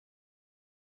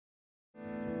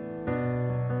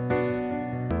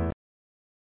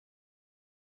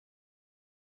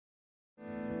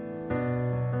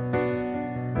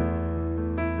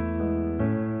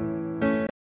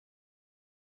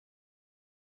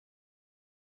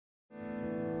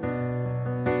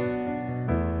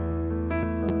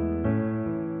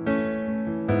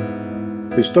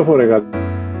Χριστόφορε,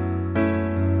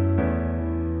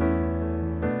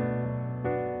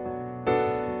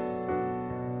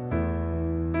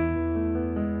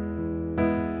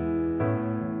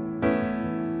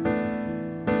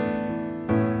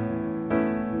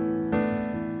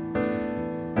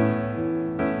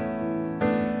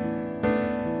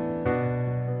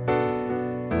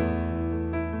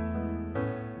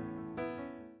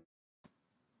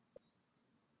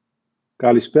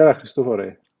 καλησπέρα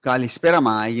Χριστόφορε. Καλησπέρα,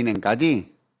 μα έγινε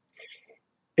κάτι?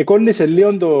 Κόλλησε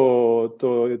λίγο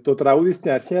το τραγούδι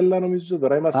στην αρχή, αλλά νομίζω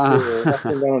τώρα είμαστε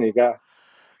κανονικά.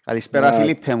 Καλησπέρα,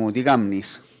 Φίλιππε μου, τι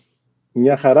κάνεις?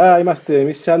 Μια χαρά, είμαστε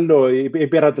εμείς σε άλλο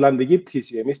υπερατλαντική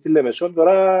πτήση. Εμείς στη Λεμεσόν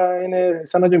τώρα είναι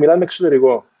σαν να μιλάμε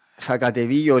εξωτερικό. Θα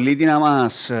κατεβεί η Ιολίτη να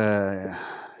μας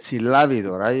συλλάβει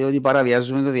τώρα, διότι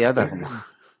παραβιάζουμε το διάταγμα.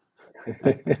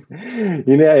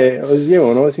 Είναι ως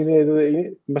γεγονός,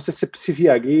 είμαστε σε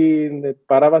ψηφιακή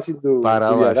παράβαση του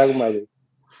διατάγματος.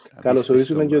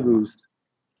 Καλωσορίζουμε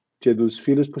και τους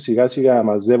φίλους που σιγά σιγά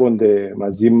μαζεύονται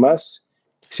μαζί μας.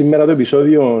 Σήμερα το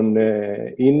επεισόδιο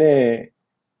είναι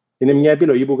μια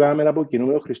επιλογή που κάναμε από κοινού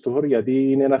με τον Χριστόφορο,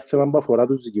 γιατί είναι ένα θέμα που αφορά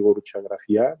τους δικηγόρους και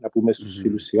γραφεία, να πούμε στους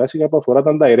φίλους σιγά σιγά, που αφορά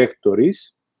τα directories,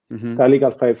 τα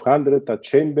Legal 500, τα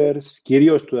Chambers,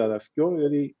 κυρίως του δαδαφιού,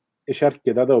 διότι έχει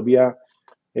αρκετά τα οποία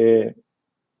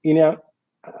είναι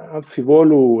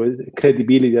αμφιβόλου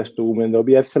credibility, ας το πούμε, τα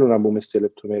οποία θέλω να μπούμε σε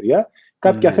λεπτομέρεια.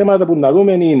 Κάποια θέματα που να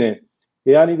δούμε είναι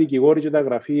εάν οι δικηγόροι και τα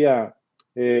γραφεία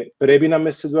πρέπει να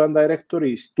μέσα σε το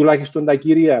directories, τουλάχιστον τα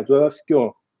κύρια, το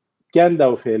δαδαφιό, ποια είναι τα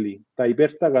ωφέλη, τα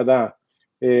υπέρ, τα κατά,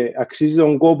 αξίζει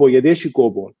τον κόπο, γιατί έχει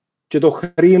κόπο, και το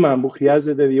χρήμα που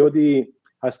χρειάζεται, διότι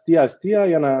αστεία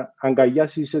για να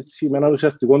αγκαλιάσεις έτσι με έναν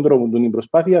ουσιαστικό τρόπο την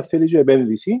προσπάθεια, θέλει και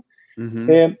επένδυση.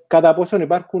 Κατά πόσον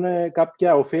υπάρχουν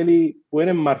κάποια ωφέλη που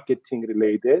είναι marketing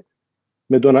related,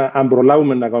 με το αν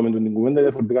προλάβουμε να κάνουμε την κουβέντα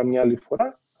διαφορετικά μια άλλη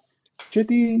φορά, και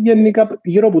ότι γενικά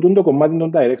γύρω από το κομμάτι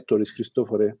των directories,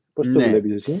 Χριστόφορε, πώς το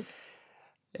βλέπεις εσύ?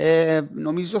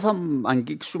 Νομίζω θα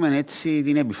αγγίξουμε έτσι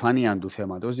την επιφάνεια του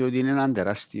θέματος, διότι είναι ένα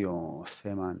τεράστιο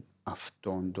θέμα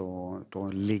αυτό το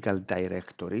legal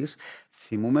directories.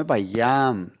 Θυμούμε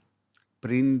παλιά,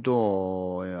 πριν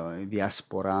το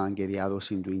διάσπορα και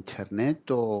διάδοση του ίντερνετ,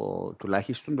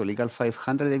 τουλάχιστον το Legal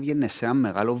 500 έβγαινε σε ένα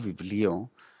μεγάλο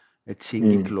βιβλίο, έτσι,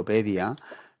 εγκυκλοπαίδεια,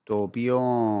 το οποίο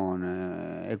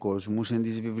εκοσμούσε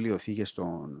τις βιβλιοθήκες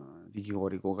των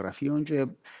δικηγορικών γραφείων, και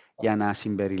για να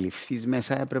συμπεριληφθείς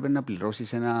μέσα έπρεπε να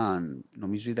πληρώσεις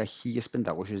νομίζω ήταν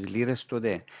 1.500 λίρες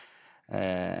τότε,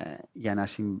 για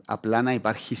απλά να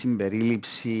υπάρχει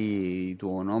συμπερίληψη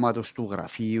του ονόματος του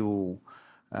γραφείου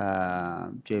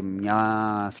και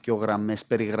μια-δυο γραμμές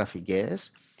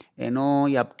περιγραφικές, ενώ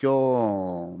για πιο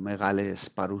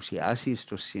μεγάλες παρουσιάσεις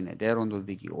των συνεταίρων, των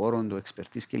δικηγόρων, των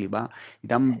εξπερτής κλπ.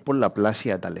 Ήταν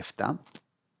πολλαπλάσια τα λεφτά.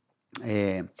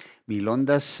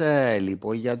 Μιλώντας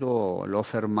λοιπόν για το law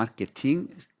firm marketing,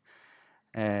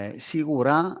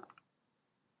 σίγουρα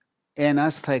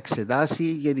ένας θα εξετάσει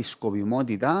για τη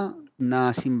σκοπιμότητα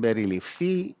να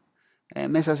συμπεριληφθεί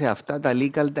μέσα σε αυτά τα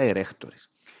legal directories.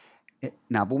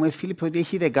 Να πούμε, Φίλιππ, ότι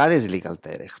έχει δεκάδες legal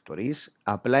directories.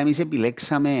 Απλά εμείς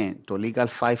επιλέξαμε το Legal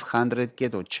 500 και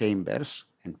το Chambers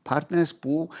and Partners,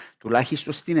 που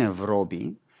τουλάχιστον στην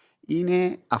Ευρώπη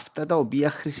είναι αυτά τα οποία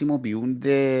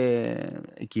χρησιμοποιούνται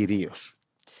κυρίως.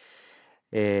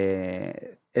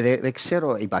 Δεν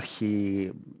ξέρω,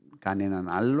 υπάρχει κανέναν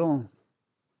άλλο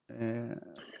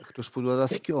εκτός που το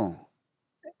δαθκιό?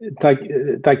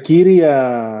 Τα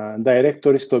κύρια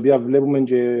directories τα οποία βλέπουμε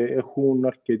και έχουν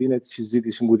αρκετή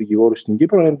συζήτηση με δικηγόρους στην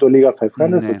Κύπρο είναι το Legal 500,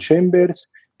 το Chambers,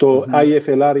 το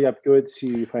IFLR για πιο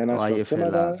έτσι financial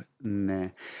θέματα,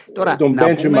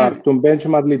 το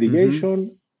benchmark litigation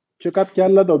και κάποια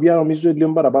άλλα τα οποία νομίζω είναι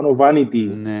λίγο παραπάνω vanity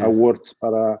awards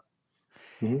παρά...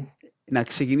 Να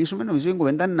ξεκινήσουμε νομίζω την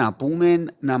κουβέντα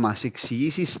να μας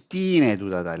εξηγήσεις τι είναι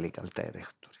τούτα τα legal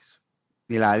directories.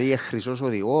 Δηλαδή, χρυσός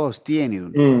οδηγός, τι είναι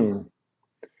τούτα?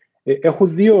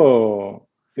 Έχουν δύο...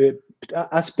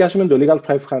 Ας πιάσουμε το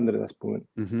Legal 500, ας πούμε,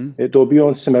 το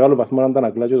οποίο σε μεγάλο βαθμό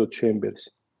αντανακλά και το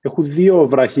Chambers. Έχουν δύο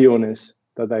βραχίονες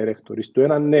τα directories. Το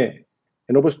ένα,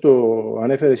 ενώ όπως το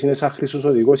ανέφερες, είναι σαν χρυσός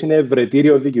οδηγός, είναι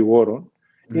ευρετήριο δικηγόρων.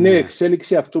 Είναι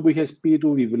εξέλιξη αυτού που είχες πει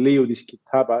του βιβλίου της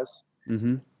Κιτάπας,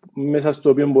 μέσα στο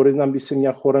οποίο μπορείς να μπεις σε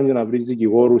μια χώρα και να βρεις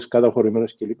δικηγόρους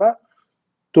καταχωρημένους κλπ.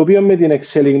 Το οποίο με την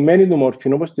εξελιγμένη του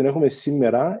μορφή, όπως την έχουμε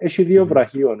σήμερα, έχει δύο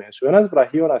βραχίονες. Ο ένας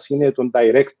βραχίωνας είναι το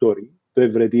directory, το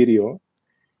ευρετήριο,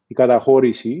 η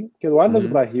καταχώρηση, και ο άλλος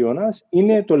βραχίωνας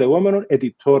είναι το λεγόμενο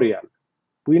editorial,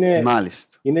 που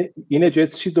είναι και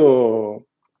έτσι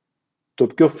το το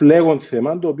πιο φλέγον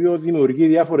θέμα, το οποίο δημιουργεί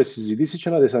διάφορες συζητήσεις και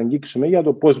να τις αγγίξουμε για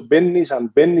το πώς μπαίνεις,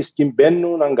 αν μπαίνεις, ποιοι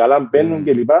μπαίνουν, αν καλά μπαίνουν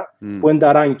κλπ. Που είναι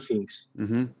τα rankings.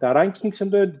 Τα rankings είναι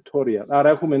το editorial. Άρα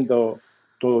έχουμε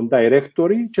το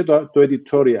directory και το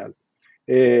editorial.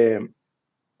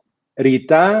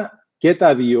 Ρητά και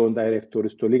τα δύο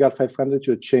directories, το Legal 500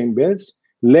 και το Chambers,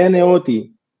 λένε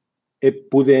ότι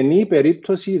πουδενή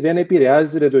περίπτωση δεν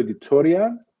επηρεάζεται το editorial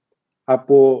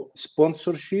από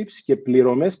sponsorships και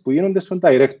πληρωμές που γίνονται στον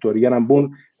directory για να μπουν,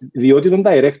 διότι τον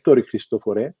directory,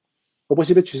 Χριστόφορε, όπως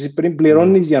είπες και εσύ πριν,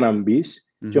 πληρώνεις για να μπεις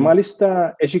και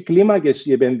μάλιστα έχει κλίμακες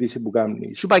η επένδυση που κάνεις.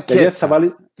 Έχει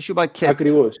πακέτα.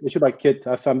 Ακριβώς, έχει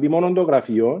πακέτα. Αν θα μπει μόνο το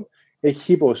γραφείο,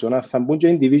 έχει ποσό. Αν θα μπουν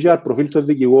και individual προφίλ των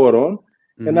δικηγόρων,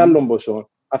 ένα άλλο ποσό.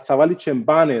 Αν θα βάλεις και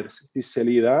banners στη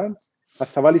σελίδα, αν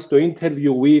θα βάλεις το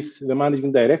interview with the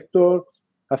managing director,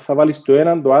 αν θα βάλεις το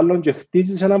έναν το άλλο και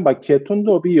χτίζεις έναν πακέτο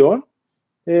το οποίο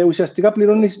ουσιαστικά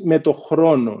πληρώνεις με το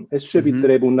χρόνο. Δεν σου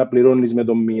επιτρέπουν να πληρώνεις με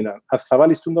τον μήνα. Αν θα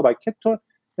βάλεις το πακέτο,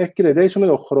 έρχεται τέλειο με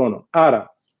τον χρόνο.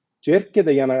 Άρα, και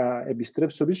έρχεται για να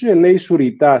επιστρέψω πίσω και λέει σου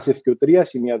ρητά σε 2-3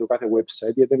 σημεία του κάθε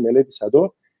website, γιατί μελέτησα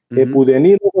το,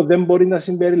 που δεν μπορεί να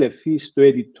συμπεριληφθεί στο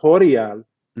editorial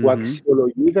που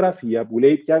αξιολογεί γραφεία, που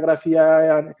λέει ποια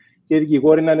γραφεία και οι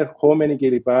δικηγόροι είναι ανερχόμενοι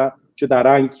κλπ. Και τα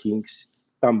rankings,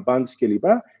 τα bands κλπ.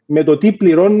 Με το τι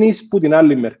πληρώνεις που την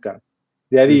άλλη μερικά.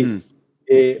 Δηλαδή,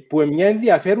 που είναι μια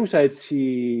ενδιαφέρουσα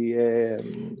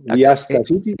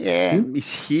διάσταση.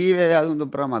 Ισχύει βέβαια το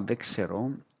πράγμα, δεν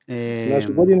ξέρω. Να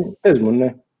σου πω την πες μου,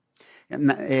 ναι.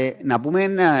 Να πούμε,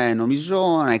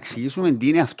 νομίζω, να εξηγήσουμε τι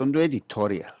είναι αυτό το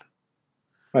editorial.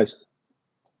 Μάλιστα.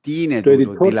 Τι είναι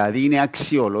τούτο, δηλαδή είναι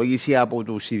αξιολόγηση από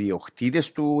τους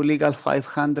ιδιοκτήτες του Legal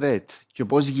 500 και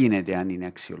πώς γίνεται αν είναι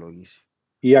αξιολόγηση.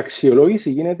 Η αξιολόγηση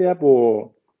γίνεται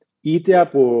είτε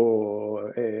από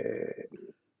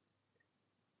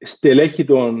στελέχη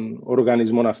των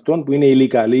οργανισμών αυτών, που είναι οι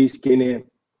Legalese και είναι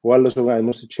ο άλλος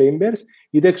οργανισμός της Chambers,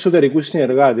 είτε εξωτερικούς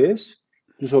συνεργάτες,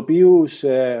 τους οποίους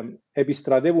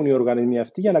επιστρατεύουν οι οργανισμοί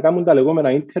αυτοί για να κάνουν τα λεγόμενα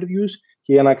interviews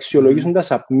και για να αξιολογήσουν τα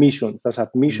submissions. Τα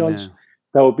submissions,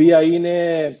 τα οποία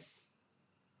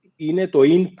είναι το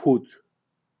input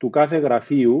του κάθε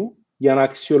γραφείου για να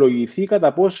αξιολογηθεί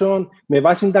κατά πόσον με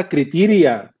βάση τα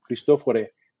κριτήρια,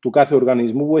 Χριστόφορε, του κάθε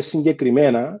οργανισμού που είναι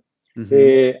συγκεκριμένα,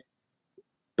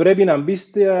 πρέπει να μπει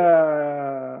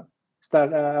στα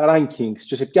rankings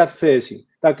και σε ποια θέση.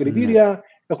 Τα κριτήρια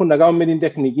έχουν να κάνουν με την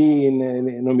τεχνική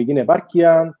νομική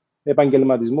επάρκεια,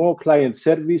 επαγγελματισμό, client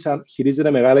service, αν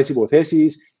χειρίζεται μεγάλες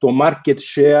υποθέσεις, το market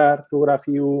share του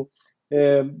γραφείου,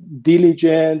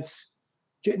 diligence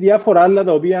και διάφορα άλλα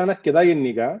τα οποία είναι αρκετά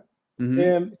γενικά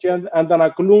και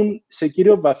αντανακλούν σε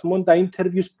κύριο βαθμό τα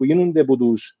interviews που γίνονται από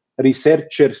τους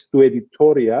researchers του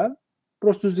editorial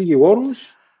προς τους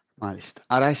δικηγόρους. Μάλιστα.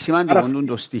 Άρα είναι σημαντικό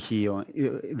το στοιχείο.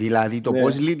 Δηλαδή το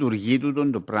πώς λειτουργεί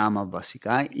το πράγμα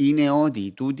βασικά είναι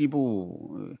ότι τούτοι που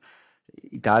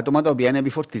τα άτομα τα οποία είναι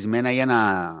επιφορτισμένα για να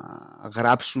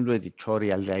γράψουν το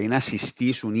editorial, δηλαδή να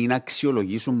συστήσουν ή να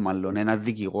αξιολογήσουν μάλλον ένα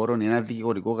δικηγόρο ή ένα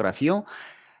δικηγορικό γραφείο,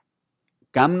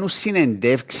 κάνουν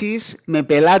συνεντεύξεις με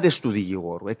πελάτες του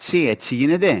δικηγόρου. Έτσι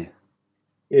γίνεται.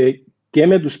 Και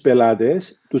με τους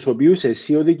πελάτες, τους οποίους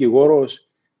εσύ ο δικηγόρος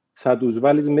θα τους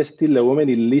βάλεις μέσα στη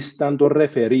λεγόμενη λίστα των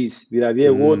referees. Δηλαδή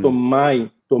εγώ το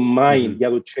mine για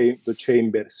το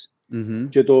Chambers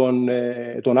και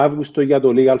τον Αύγουστο για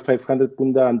το Legal 500 που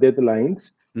είναι τα deadlines,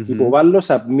 υποβάλλω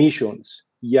submissions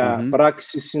για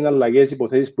πράξεις, συναλλαγές,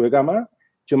 υποθέσεις που έκανα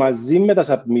και μαζί με τα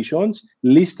submissions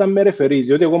λίστα με referees.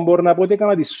 Διότι εγώ μπορώ να πω ότι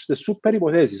έκανα τις super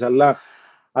υποθέσεις, αλλά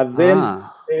αν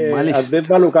δεν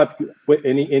βάλω κάποιο,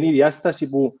 είναι η διάσταση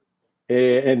που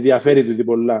ενδιαφέρει του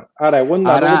πολλά. Άρα εγώ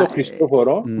να πω το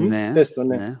Χριστόφορο.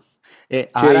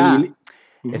 Άρα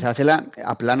θα ήθελα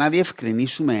απλά να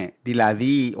διευκρινίσουμε,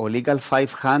 δηλαδή ο Legal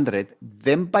 500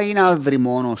 δεν πάει να βρει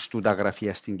μόνος του τα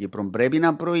γραφεία στην Κύπρο. Πρέπει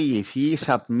να προηγηθεί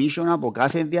submission από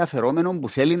κάθε ενδιαφερόμενο που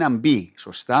θέλει να μπει.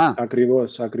 Σωστά.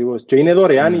 Ακριβώς. Και είναι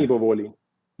δωρεάν η υποβολή.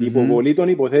 Η υποβολή των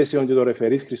υποθέσεων και των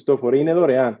ρεφερείς, Χριστόφορε, είναι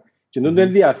δωρεάν. Και το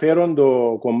ενδιαφέρον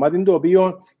το κομμάτι το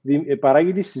οποίο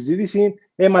παράγει τη συζήτηση,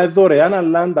 μα δωρεάν,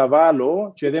 αλλά αν τα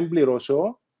βάλω και δεν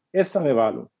πληρώσω, θα με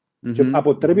βάλω. Και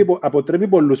αποτρέπει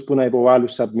πολλούς που να υποβάλουν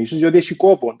submissions, διότι έχει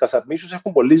κόπο. Τα submissions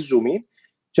έχουν πολύ zoom.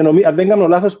 Και αν δεν κάνω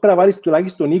λάθος, πρέπει να βάλεις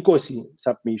τουλάχιστον 20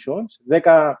 submissions,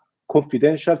 10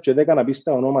 confidential και 10 να πεις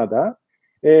τα ονόματα.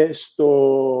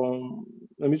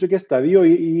 Νομίζω και στα δύο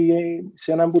ή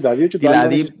σε έναν που τα δύο.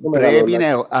 Δηλαδή πρέπει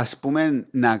ας πούμε,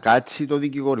 να κάτσει το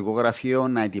δικηγορικό γραφείο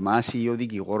να ετοιμάσει ο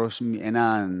δικηγόρος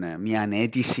μια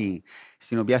αίτηση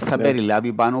στην οποία θα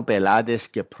περιλάβει πάνω πελάτες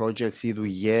και projects ή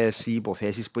δουλειές ή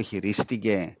υποθέσεις που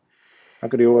χειρίστηκε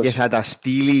Ακριβώς. και θα τα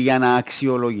στείλει για να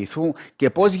αξιολογηθούν. Και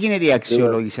πώς γίνεται η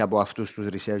αξιολόγηση από αυτούς τους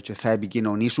researchers? Θα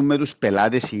επικοινωνήσουν με τους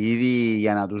πελάτες ήδη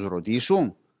για να τους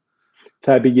ρωτήσουν?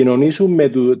 Θα επικοινωνήσουν με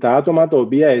τα άτομα τα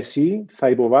οποία εσύ θα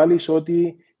υποβάλεις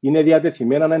ότι είναι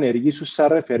διατεθειμένα να ενεργήσουν σαν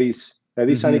ρεφερείς.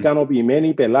 Δηλαδή σαν ικανοποιημένοι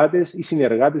οι πελάτες ή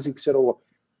συνεργάτες ή ξέρω εγώ.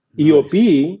 Οι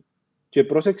οποίοι, και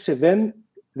πρόσεξε,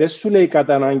 δεν σου λέει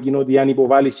κατά ανάγκη ότι αν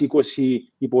υποβάλεις 20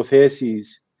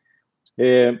 υποθέσεις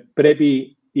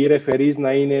πρέπει οι ρεφερείς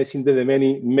να είναι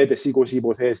συνδεδεμένοι με τις 20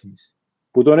 υποθέσεις.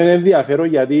 Που τον είναι ενδιαφέρον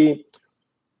γιατί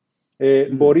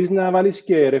μπορείς να βάλεις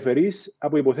και ρεφερείς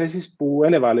από υποθέσεις που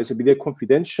δεν έβαλες επειδή είναι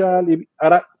confidential.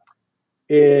 Άρα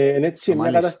είναι έτσι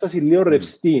μια κατάσταση λίγο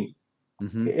ρευστή.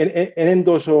 Είναι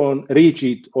τόσο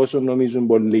rigid όσο νομίζουν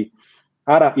πολλοί.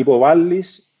 Άρα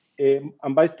υποβάλλεις,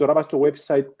 αν πάει τώρα στο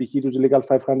website π.χ. τους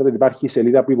Legal 500 υπάρχει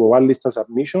σελίδα που υποβάλλεις τα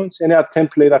submissions, είναι ένα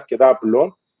template αρκετά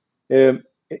απλό.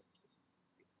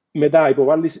 Μετά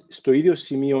υποβάλλεις στο ίδιο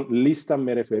σημείο λίστα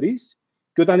με ρεφερείς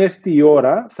και όταν έρθει η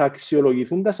ώρα θα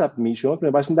αξιολογηθούν τα submissions με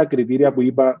βάση τα κριτήρια που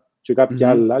είπα και κάποια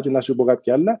άλλα, και να σου πω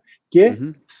κάποια άλλα, και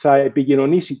θα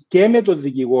επικοινωνήσει και με τον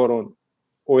δικηγόρο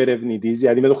ο ερευνητής,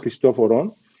 δηλαδή με τον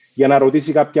Χριστόφορο, για να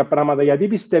ρωτήσει κάποια πράγματα. Γιατί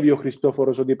πιστεύει ο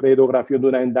Χριστόφορος ότι πρέπει το γραφείο του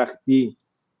να ενταχθεί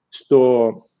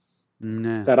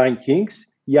τα rankings,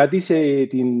 γιατί σε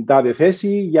την τάδε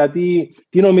θέση, γιατί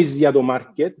τι νομίζεις για το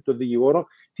market, το δικηγόρο,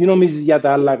 τι νομίζεις για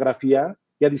τα άλλα γραφεία,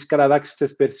 για τις κατατάξεις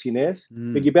τις περσινές.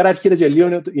 Εκεί πέρα έρχεται και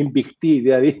λίγο η μπηχτή,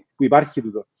 δηλαδή που υπάρχει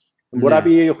τούτο. Μπορεί να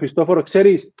πει ο Χριστόφορο,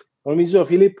 ξέρεις, νομίζω ο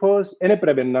Φίλιππος δεν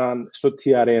έπρεπε να είναι στο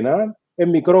TR1,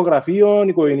 μικρό γραφείο,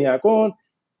 οικογενειακό,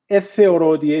 θεωρώ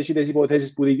ότι έχει τις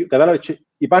υποθέσεις που κατάλαβε,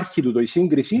 υπάρχει τούτο, η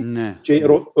σύγκριση και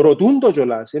ρωτούν το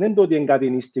κιόλας, δεν είναι το ότι είναι κάτι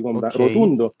νηστικό,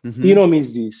 ρωτούν το, τι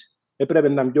νομίζεις. Έπρεπε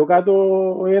να είναι πιο κάτω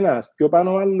ο ένας, πιο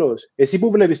πάνω ο άλλος. Εσύ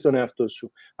που βλέπεις τον εαυτό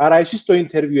σου. Άρα έχεις το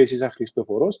interview εσύ σαν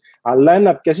Χριστόφορος, αλλά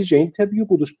να πιάσεις και interview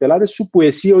που τους πελάτες σου που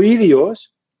εσύ ο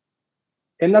ίδιος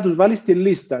να τους βάλεις στη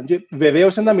λίστα. Και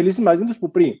βεβαίως να μιλήσεις μαζί τους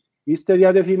που πριν. Είστε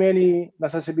διατεθειμένοι να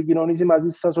σας επικοινωνήσει μαζί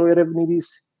σας ο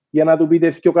ερευνητής για να του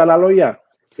πείτε πιο καλά λόγια.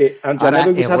 Αν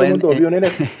και άτομο το οποίο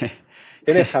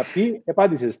είναι happy,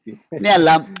 επάντησες τι. Ναι,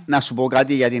 αλλά να σου πω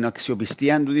κάτι για την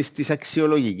αξιοπιστία της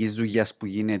αξιολογικής δουλειάς που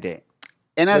γίνεται.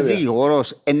 Ένας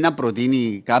δικηγόρος να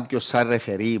προτείνει κάποιος σαν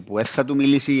ρεφερή που θα του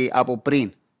μιλήσει από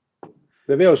πριν.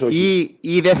 Βεβαίως όχι.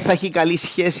 Ή δεν θα έχει καλή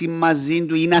σχέση μαζί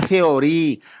του ή να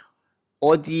θεωρεί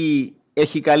ότι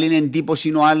έχει καλή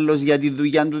εντύπωση ο άλλος για τη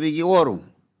δουλειά του δικηγόρου.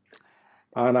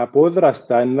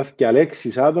 Αναπόδραστα να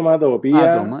διαλέξεις άτομα τα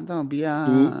οποία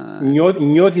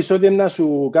νιώθεις ότι να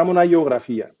σου κάνουν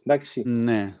αγιογραφία. Εντάξει.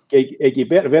 Ναι. Και εκεί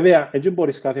πέρα, βέβαια, έτσι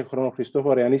μπορείς κάθε χρόνο,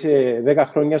 Χριστόφορε, αν είσαι 10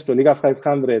 χρόνια στο Legal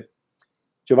 500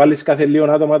 και βάλεις κάθε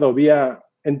λίγο άτομα τα οποία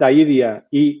είναι τα ίδια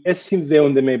ή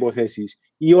συνδέονται με υποθέσεις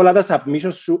ή όλα τα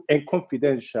submissions σου είναι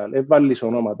confidential, βάλεις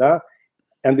ονόματα,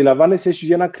 αντιλαμβάνεσαι έχει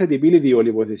και ένα credibility όλη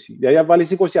η υπόθεση. Δηλαδή, αν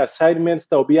βάλεις 20 assignments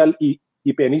τα οποία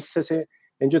υπενήσεσαι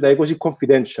είναι τα 20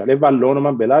 confidential. Έβαλε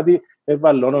όνομα πελάτη,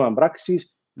 έβαλε όνομα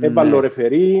πράξης, έβαλε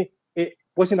ρεφερή.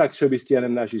 Πώς είναι αξιοπιστία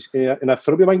να έχεις? Είναι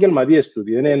ανθρώποι επαγγελματίες του.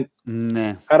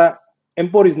 Άρα, δεν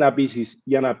μπορείς να πείσεις.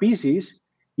 Για να πείσεις,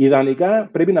 ιδανικά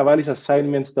πρέπει να βάλεις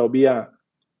assignments τα οποία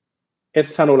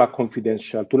θα είναι όλα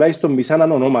confidential. Τουλάχιστον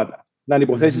μισάναν ονόματα. Να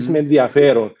υποθέσεις με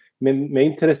ενδιαφέρον,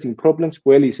 με interesting problems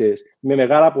που έλυσες, με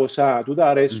μεγάλα ποσά, τούτα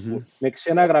αρέσκουν, με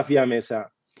ξένα γραφεία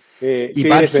μέσα.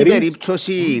 Υπάρχει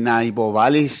περίπτωση να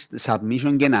υποβάλεις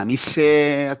submission και να μην σε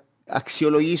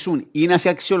αξιολογήσουν ή να σε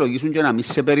αξιολογήσουν και να μην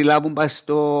σε περιλάβουν πάει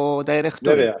στο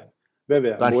directory?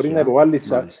 Βέβαια.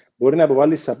 Μπορεί να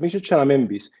υποβάλεις submission και να μην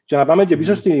πεις. Και να πάμε και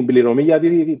πίσω στην πληρωμή,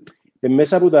 γιατί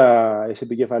μέσα από τις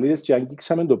επικεφαλίδες και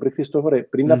αγγίξαμε το πριν, Χριστόφορε,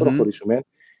 πριν να προχωρήσουμε,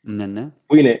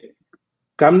 που είναι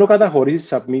κάνω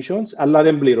καταχωρήσεις submissions, αλλά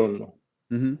δεν πληρώνω.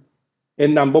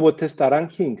 Να μπω ποτέ στα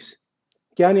rankings.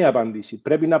 Ποια είναι η απάντηση?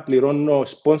 Πρέπει να πληρώνω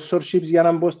sponsorships για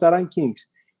να μπω στα rankings?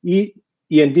 Ή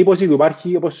η εντύπωση που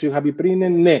υπάρχει, όπως σου είχα πει πριν, είναι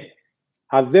ναι.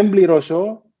 Αν δεν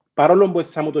πληρώσω, παρόλο που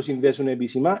θα μου το συνδέσουν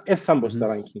επίσημα, δεν θα μπω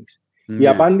στα rankings. Η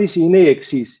απάντηση είναι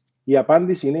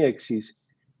η εξής.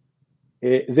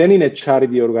 Δεν είναι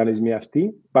charity οργανισμοί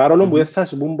αυτοί, παρόλο που δεν θα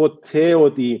σου πούν ποτέ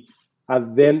ότι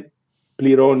αν δεν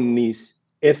πληρώνεις,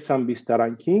 δεν θα μπει στα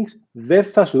rankings, δεν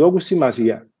θα σου δώσουν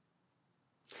σημασία.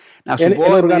 Να σου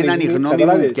πω εμένα η γνώμη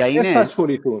μου ποια είναι. Δεν θα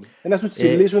ασχοληθούν. Να σου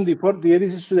τσιλίσουν τη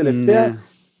αίτηση σου τελευταία,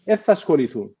 δεν θα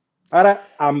ασχοληθούν. Άρα,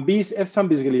 αν μπεις, δεν θα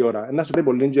μπεις γλυόρα. Να σου πει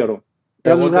πολύ καιρό.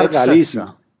 Εγώ το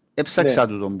έψαξα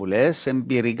του τον που λες,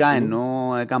 εμπειρικά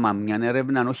ενώ έκανα μια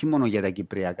έρευνα όχι μόνο για τα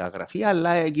κυπριακά γραφεία,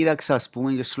 αλλά κοίταξα ας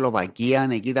πούμε και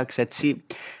Σλοβακία, κοίταξα έτσι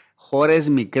χώρες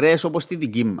μικρές όπως τη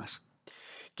δική μας.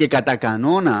 Και κατά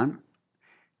κανόνα,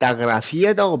 τα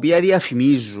γραφεία τα οποία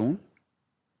διαφημίζουν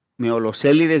με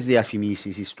ολοσέλιδες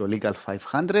διαφημίσεις στο Legal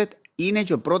 500 είναι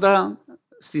και πρώτα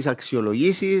στις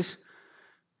αξιολογήσεις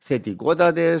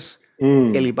θετικότατες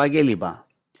κλπ.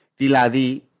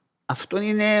 Δηλαδή, αυτό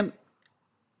είναι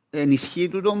ενισχύει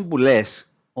τούτον που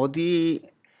λες, ότι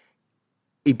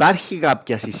υπάρχει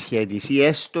κάποια συσχέτιση,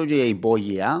 έστω και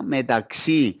υπόγεια,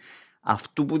 μεταξύ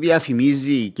αυτού που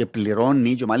διαφημίζει και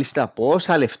πληρώνει, και μάλιστα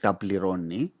πόσα λεφτά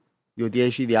πληρώνει, διότι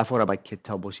έχει διάφορα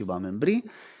πακέτα όπως είπαμε πριν,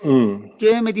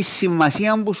 και με τη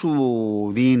σημασία που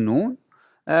σου δίνουν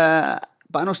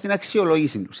πάνω στην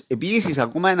αξιολόγηση τους. Επίσης,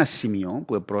 ακόμα ένα σημείο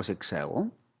που πρόσεξα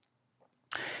εγώ,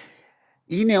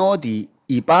 είναι ότι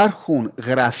υπάρχουν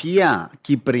γραφεία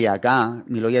κυπριακά,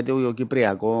 μιλώ για το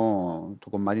κυπριακό, το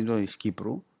κομμάτι της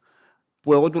Κύπρου,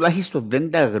 που εγώ τουλάχιστον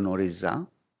δεν τα γνωρίζα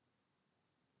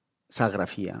σαν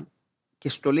γραφεία, και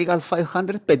στο Legal 500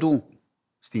 πετούν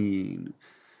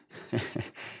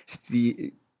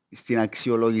στην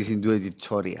αξιολόγηση του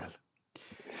editorial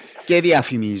και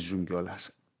διαφημίζουν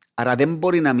κιόλας. Άρα δεν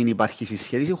μπορεί να μην υπάρχει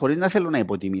συσχέτιση, χωρίς να θέλω να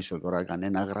υποτιμήσω τώρα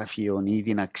κανένα γραφείο ή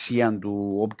την αξία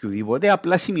του οποιοδήποτε,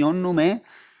 απλά σημειώνουμε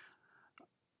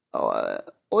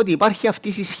ότι υπάρχει αυτή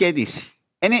η συσχέτιση.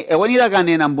 Εγώ δεν είδα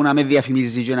κανέναν που να με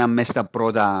διαφημίζει και να μέσα στα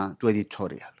πρώτα του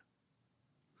editorial.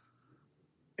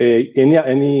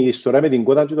 Είναι η ιστορία με την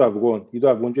κότα και το αυγό, ή το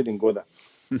αυγό και την κότα.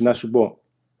 Να σου πω,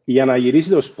 για να γυρίσει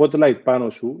το spotlight πάνω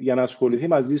σου, για να ασχοληθεί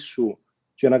μαζί σου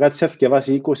και να κάτσει να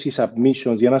θκευάσει 20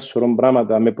 submissions για ένα σωρό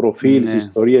πράγματα με προφίλ,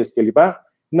 ιστορίες κλπ.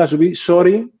 Να σου πει,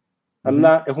 sorry,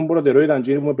 αλλά έχουν προτεραιότητα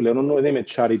αν μου πληρώνω, δεν είμαι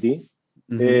charity.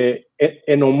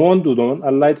 Ενωμών τούτον,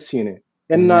 αλλά έτσι είναι.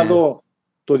 Να δω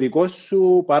το δικό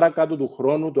σου παρακάτω του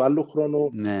χρόνου, του άλλου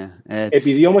χρόνου.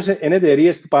 Επειδή όμως είναι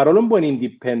εταιρείες που παρόλο που είναι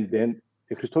independent,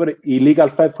 Χριστόφερ, οι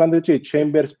Legal 500 και οι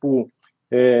Chambers που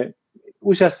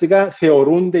ουσιαστικά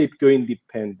θεωρούνται οι πιο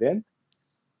independent,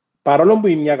 παρόλο που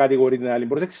είναι μια κατηγορία την άλλη.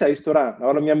 Προσέξτε τώρα, να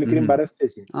βάλω μια μικρή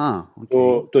παρένθεση.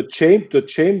 Το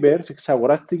Chambers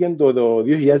εξαγοράστηκε το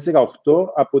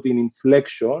 2018 από την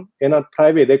Inflection, ένα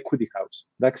private equity house.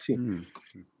 Εντάξει.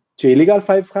 Και οι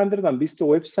Legal 500, αν μπει στο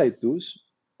website τους,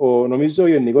 νομίζω ο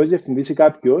Γενικός Διευθυντής ή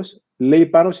κάποιος λέει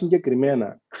πάνω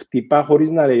συγκεκριμένα, χτυπά χωρίς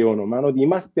να λέει όνομα, ότι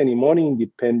είμαστε οι μόνοι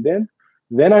independent,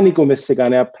 δεν ανήκουμε σε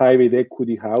κανένα private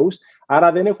equity house,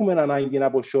 άρα δεν έχουμε ανάγκη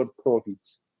από short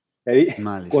profits. Δηλαδή,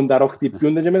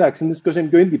 κονταροχτυπιούνται και μεταξύ τους ποιος είναι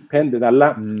πιο independent,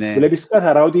 αλλά βλέπεις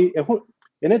καθαρά ότι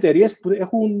είναι εταιρείες που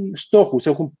έχουν στόχους,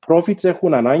 έχουν profits,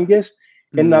 έχουν ανάγκες,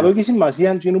 να δω και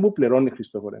σημασία αν που πληρώνει,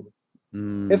 Χριστόφορε μου.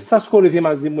 Δεν θα ασχοληθεί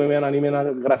μαζί μου εμένα αν είμαι ένα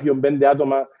γραφείο 5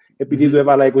 άτομα επειδή του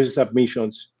έβαλα 20 submissions.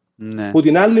 Που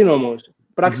την άλλη όμως,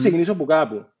 πρέπει να ξεκινήσω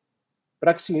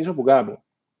από κάπου.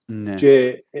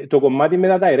 Και το κομμάτι με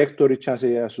τα directory,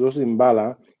 να σου δώσω την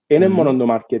μπάλα, είναι μόνο το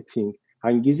marketing.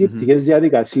 Αγγίζει πτυχές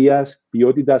διαδικασίας,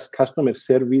 ποιότητας, customer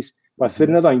service, που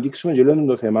θέλει να το αγγίξουμε και λέμε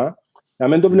το θέμα, να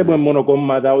μην το βλέπουμε μόνο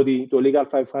κόμματα ότι το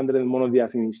Legal 500 είναι μόνο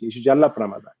διαφήμιση, έχει και άλλα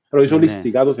πράγματα. Ρωτήσω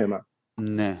ολιστικά το θέμα.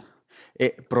 Ναι.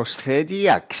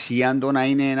 Προσθέτει αξία το να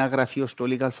είναι ένα γραφείο στο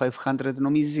Legal 500,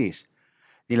 νομίζεις?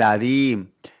 Δηλαδή,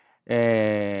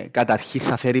 καταρχήν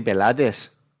θα φέρει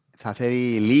πελάτες, θα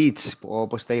φέρει leads,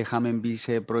 όπως τα είχαμε πει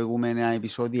σε προηγούμενα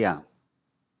επεισόδια.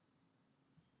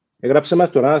 Έγραψε μας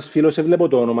τώρα ένας φίλος, έβλεπω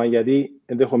το όνομα, γιατί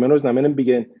ενδεχομένως να μην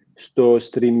πήγε στο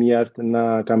StreamYard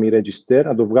να κάνει register,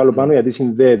 να το βγάλω πάνω γιατί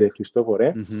συνδέεται,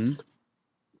 Χριστόφορε.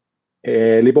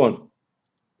 Λοιπόν,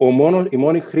 η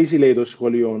μόνη χρήση, λέει το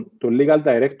σχολείο, των Legal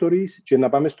Directories, και να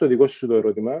πάμε στο δικό σου το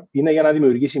ερώτημα, είναι για να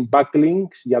δημιουργήσει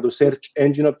backlinks για το Search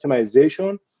Engine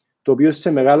Optimization, το οποίο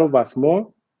σε μεγάλο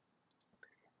βαθμό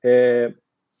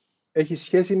έχει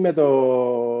σχέση με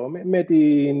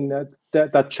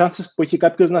τα chances που έχει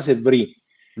κάποιος να σε βρει.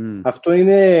 Αυτό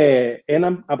είναι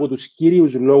ένα από τους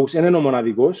κύριους λόγους, είναι ο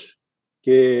μοναδικός,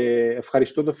 και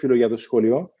ευχαριστώ τον φίλο για το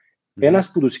σχόλιο, ένας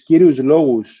από τους κύριους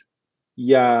λόγους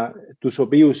για τους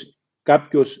οποίους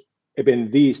κάποιος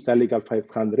επενδύει στα Legal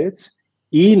 500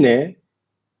 είναι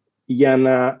για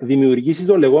να δημιουργήσει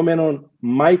το λεγόμενο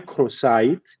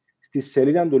microsite στη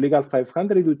σελίδα του Legal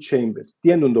 500 ή του Chambers.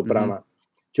 Τι είναι το πράγμα?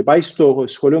 Και πάει στο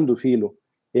σχολείο του φίλου.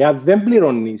 Εάν δεν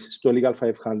πληρώνεις στο Legal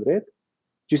 500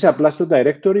 και είσαι απλά στο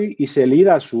directory, η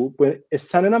σελίδα σου, που είναι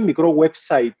σαν ένα μικρό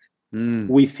website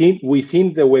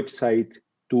within the website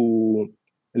του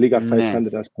Legal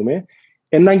 500, ας πούμε,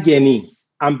 ένα κενή.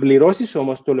 Αν πληρώσεις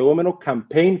όμως το λεγόμενο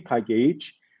campaign package,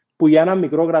 που για ένα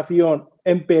μικρό γραφείο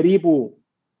περίπου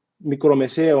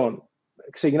μικρομεσαίων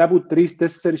ξεκινά από 3-4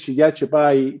 χιλιάδες και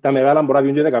πάει, τα μεγάλα μπορεί να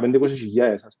βγουν και 15-20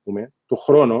 χιλιάδες, ας πούμε, το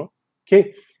χρόνο. Και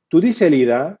τούτη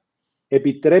σελίδα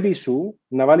επιτρέπει σου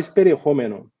να βάλεις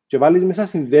περιεχόμενο. και βάλεις μέσα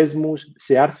συνδέσμους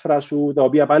σε άρθρα σου, τα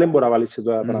οποία πάλι μπορεί να βάλεις σε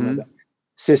τώρα πράγματα.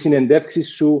 Σε συνεντεύξεις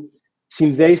σου,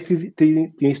 συνδέεις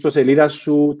την ιστοσελίδα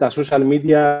σου, τα social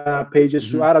media pages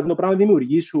σου. Άρα το πράγμα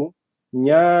δημιουργεί σου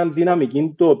μια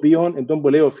δυναμική, το οποίο, εν τόν που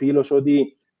λέει ο φίλος,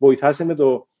 ότι βοηθάσαι με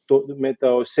το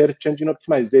search engine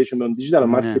optimization, με το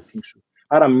digital marketing σου.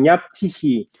 Άρα μια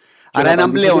πτυχή. Άρα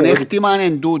ένα πλεονέκτημα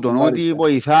εν τούτον, ότι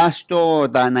βοηθάς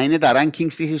να είναι τα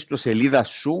rankings της ιστοσελίδας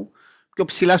σου πιο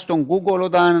ψηλά στον Google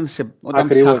όταν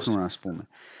ψάχνουν, ας πούμε.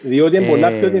 Διότι είναι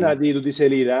πολλά πιο δυνατή τη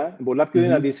σελίδα, πολλά πιο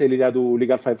δυνατή η σελίδα του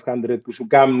Legal 500 που σου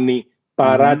κάνει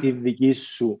παρά τη δική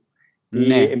σου.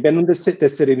 Μπαίνουν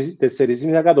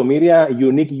 4,5 εκατομμύρια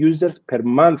unique users per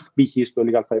month π.χ. στο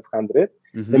Legal 500.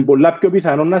 Είναι πολλά πιο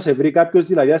πιθανό να σε βρει κάποιος,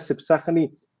 δηλαδή να σε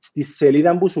ψάχνει στη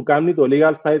σελίδα που σου κάνει το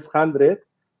Legal 500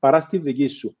 παρά στη δική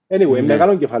σου. Anyway,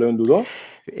 μεγάλο κεφάλαιο τούτο.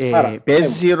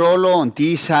 Παίζει ρόλο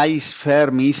τι size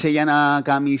firm είσαι για να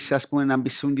κάνεις, ας πούμε, να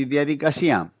μπεις σε τη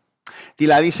διαδικασία.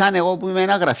 Δηλαδή, σαν εγώ που είμαι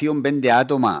ένα γραφείο 5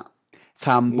 άτομα,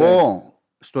 θα μπω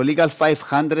στο Legal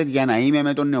 500 για να είμαι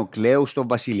με τον Νεοκλέου, τον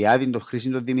Βασιλιάδη, τον Χρήση,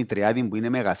 τον Δημητριάδη που είναι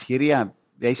μεγαθύρια.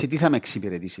 Δηλαδή, σε τι θα με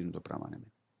εξυπηρετήσει το πράγμα.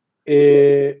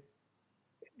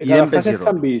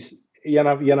 Θα μπεις.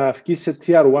 Για να βγεις σε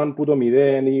Tier 1 που το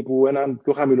 0 ή που ένα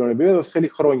πιο χαμηλό επίπεδο θέλει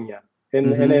χρόνια.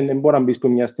 Δεν μπορεί να μπεις από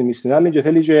μια στιγμή στην άλλη και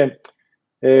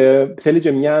θέλει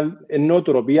και μια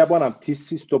νοοτροπία που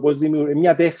αναπτύσσεις το πώς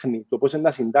μια τέχνη, το πώς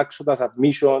να συντάξω τα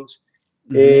submissions.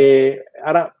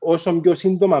 Άρα όσο πιο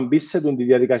σύντομα μπεις σε τη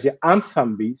διαδικασία, αν θα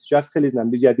μπεις και αν θέλεις να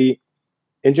μπεις, γιατί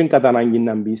δεν είναι κατά ανάγκη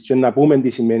να μπεις και να πούμε τι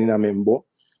σημαίνει να μην μπω,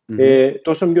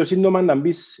 τόσο πιο σύντομα να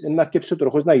μπεις, να αρκέψει ο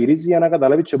τροχός να γυρίζει για να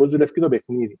καταλάβει και πώς δουλεύει το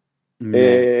παιχνίδι.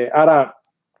 Άρα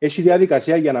έχει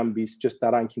διαδικασία για να μπεις και στα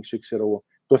rankings, ξέρω εγώ.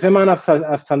 Το θέμα αν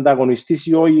θα ανταγωνιστείς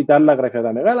ή όχι τα άλλα γραφεία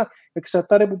τα μεγάλα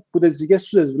εξαρτάται από τις δικές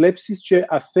σου τις βλέψεις και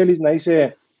αν θέλεις να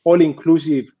είσαι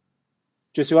all-inclusive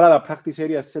και σε όλα τα practice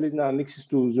areas θέλεις να ανοίξεις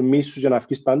τους μίσους και να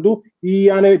βγεις παντού ή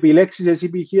αν επιλέξεις εσύ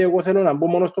π.χ. εγώ θέλω να μπω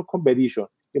μόνο στο competition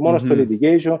ή μόνο στο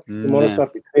litigation ή μόνο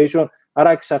στο arbitration.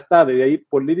 Άρα εξαρτάται, δηλαδή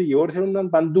πολλοί δικηγόροι θέλουν να είναι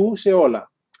παντού σε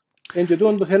όλα. Και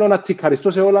τούτο το θέλω να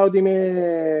τικαριστώ σε όλα ότι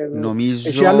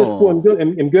έχει άλλους που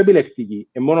είναι πιο επιλεκτικοί.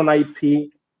 Μόνο IP,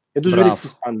 δεν τους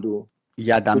βρίσκεις παντού.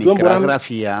 Για τα μικρά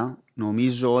γραφεία,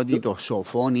 νομίζω ότι το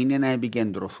σοφόν είναι να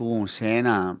επικεντρωθούν σε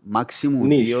ένα maximum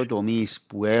 2 τομείς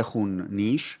που έχουν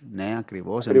niche, ναι,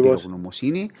 ακριβώς,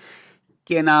 εμπειρογνωμοσύνη,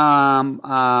 και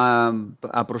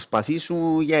να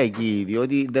προσπαθήσουν για εκεί,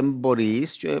 διότι δεν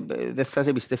μπορείς και δεν θα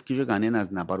σε πιστεύει και κανένας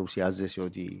να παρουσιάζεσαι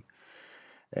ότι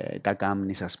τα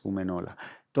κάμνεις, ας πούμε, όλα.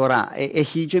 Τώρα,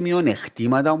 έχει και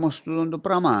μειονεκτήματα όμως το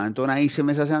πράγμα, το να είσαι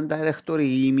μέσα σε ένα directory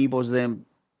ή μήπως δεν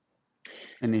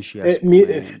έχει, ας πούμε,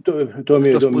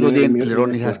 εκτός που το ότι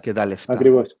πληρώνεις αρκετά λεφτά.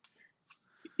 Ακριβώς.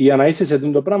 Για να είσαι σε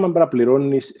αυτό το πράγμα, πρέπει να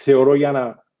πληρώνεις, θεωρώ, για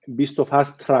να μπεις στο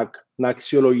fast track, να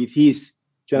αξιολογηθείς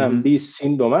και να μπεις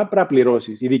σύντομα, πρέπει να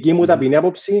πληρώσεις. Η δική μου ταπεινή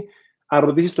άποψη, αν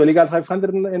ρωτήσεις το Legal 500,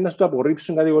 να σου το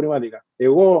απορρίψουν κατηγορηματικά.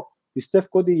 Εγώ πιστεύω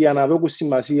ότι για να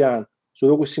δώσουν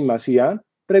σημασία,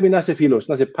 πρέπει να είσαι φίλος,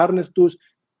 να είσαι partner τους,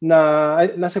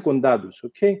 να είσαι κοντά τους.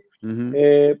 Okay?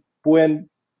 Που είναι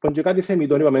και κάτι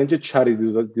θεμητό, είπαμε, είναι και charity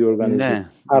το οργανισμό.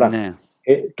 Άρα,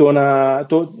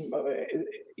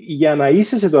 για να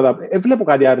είσαι σε το... Βλέπω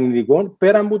κάτι αρνητικό,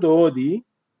 πέρα από το ότι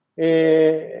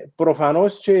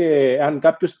προφανώς και αν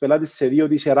κάποιος πελάτης σε δει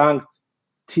ότι είσαι ranked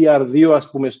Tier 2,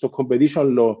 ας πούμε, στο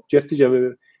competition law και έρθει και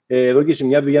εδώ και σε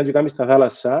μια δουλειά και κάνεις στα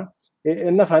θάλασσα,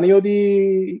 να φανεί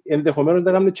ότι ενδεχομένως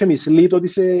να κάνεις και mislead ότι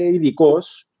είσαι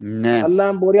ειδικός,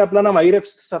 αλλά μπορεί απλά να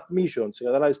μαείρεψεις τις submissions.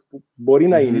 Μπορεί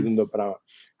να γίνει το πράγμα.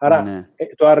 Άρα,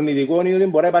 το αρνητικό είναι ότι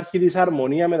μπορεί να υπάρχει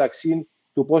δυσαρμονία μεταξύ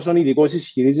του πόσο ειδικός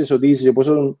ισχυρίζεσαι ότι είσαι και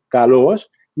πόσο καλός,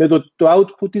 με το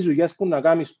output της δουλειάς που να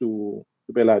κάνεις του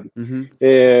πελάτη.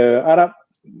 Άρα,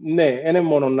 ναι, δεν είναι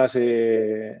μόνο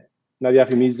να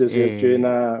διαφημίζεσαι και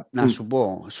να... Να σου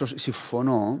πω,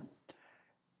 συμφωνώ.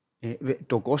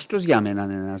 Το κόστος για μένα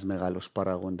είναι ένας μεγάλος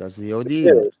παράγοντας, διότι...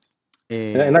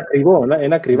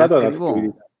 Είναι ακριβά το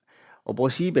αδαφή.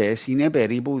 Όπως είπες, είναι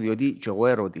περίπου, διότι και εγώ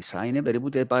ερώτησα, είναι περίπου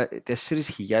 4.000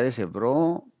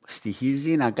 ευρώ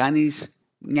στοιχίζει να κάνεις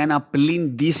μια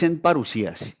απλή decent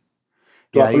παρουσίαση.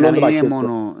 Δηλαδή να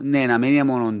μην είναι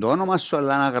μόνο το όνομα σου,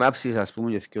 αλλά να γράψεις, ας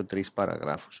πούμε, και 2-3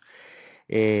 παραγράφους.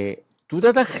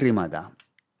 Τούτα τα χρήματα,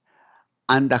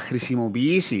 αν τα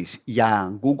χρησιμοποιήσεις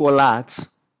για Google Ads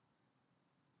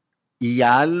ή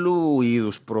για άλλου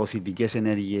είδους προωθητικές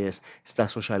ενέργειες στα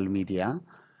social media,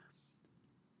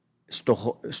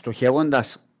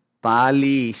 στοχεύοντας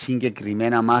πάλι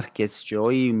συγκεκριμένα markets και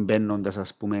όχι μπαίνοντας,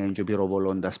 ας πούμε, και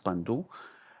πυροβολώντας παντού,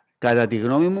 κατά τη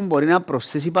γνώμη μου μπορεί να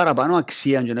προσθέσει παραπάνω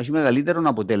αξία και να έχει μεγαλύτερο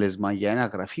αποτέλεσμα για ένα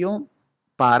γραφείο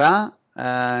παρά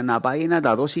να πάει να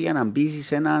τα δώσει για να μπει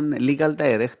σε έναν legal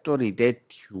directory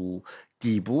τέτοιου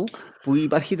τύπου που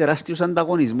υπάρχει τεράστιος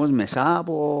ανταγωνισμός μέσα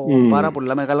από πάρα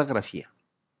πολλά μεγάλα γραφεία.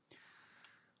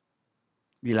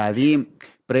 Δηλαδή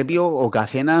πρέπει ο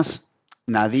καθένας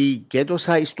να δει και το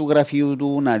size του γραφείου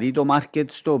του, να δει το market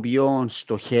στο οποίο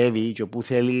στοχεύει και που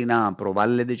θέλει να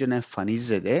προβάλλεται και να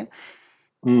εμφανίζεται,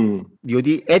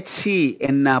 διότι έτσι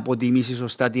να αποτιμήσει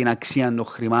σωστά την αξία των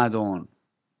χρημάτων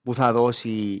που θα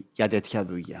δώσει για τέτοια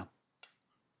δουλειά.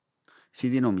 Εσύ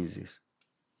τι νομίζεις?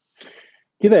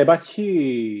 Κοίτα,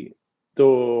 υπάρχει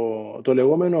το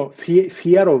λεγόμενο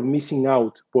fear of missing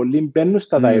out. Πολλοί μπαίνουν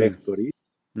στα directory,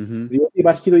 διότι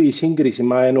υπάρχει η σύγκριση,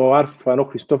 μα ενώ ο Άρφα, ενώ ο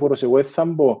Χριστόφορος, εγώ θα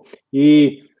μπω,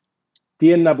 ή τι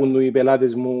είναι να πούν οι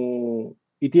πελάτες μου,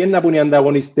 ή τι είναι να πούν οι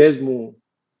ανταγωνιστές μου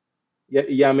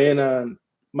για μένα,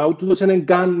 μα ούτως είναι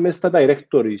καν μέσα στα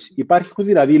directories. Υπάρχουν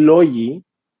δηλαδή λόγοι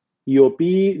οι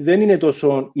οποίοι δεν είναι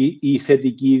τόσο η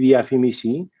θετική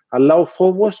διαφήμιση, αλλά ο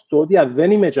φόβος το ότι αν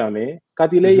δεν είμαι τζαμέ,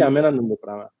 κάτι λέει για μένα το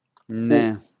πράγμα.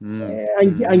 Ναι.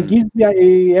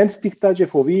 Αγγίζει ένστικτα και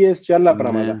φοβίες και άλλα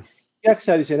πράγματα.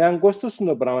 Κοιτάξτε, σε έναν κόστος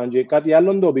το πράγμα και κάτι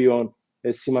άλλο το οποίο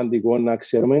είναι σημαντικό να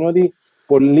ξέρουμε είναι ότι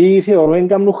πολλοί θεωρούν ότι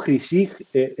κάνουν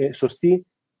σωστή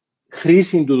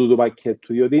χρήση του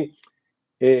πακέτου, διότι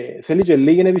θέλει και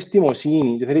λίγη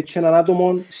επιστημοσύνη και θέλει και έναν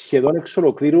άτομο σχεδόν εξ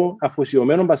ολοκλήρου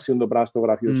αφοσιωμένο πάση το πράγμα στο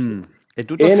γραφείο σου.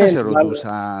 Τούτο θα σε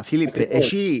ρωτούσα, Φίλιππε,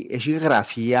 έχει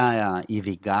γραφεία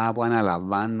ειδικά που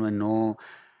αναλαμβάνουν ενώ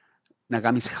να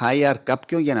κάνεις hire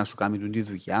κάποιον για να σου κάνει τη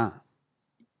δουλειά?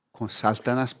 Consultant,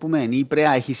 ας πούμε, ή πρέπει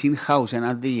να έχεις in-house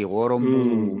έναν δικηγόρο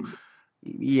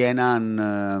ή έναν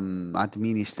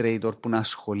administrator που να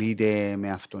ασχολείται με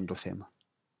αυτό το θέμα?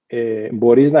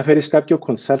 Μπορείς να φέρεις κάποιο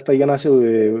consultant για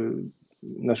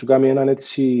να σου κάνει έναν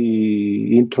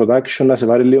έτσι introduction, να σε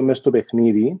βάλει λίγο μέσα στο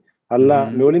παιχνίδι, αλλά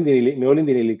με όλη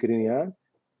την ειλικρίνεια,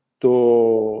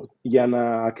 για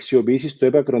να αξιοποιήσεις το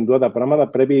έπακρον τα πράγματα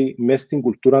πρέπει μέσα στην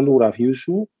κουλτούρα του γραφείου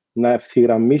σου να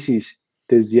ευθυγραμμίσεις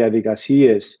τις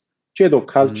διαδικασίες και το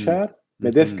culture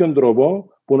με τέτοιον τρόπο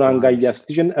που να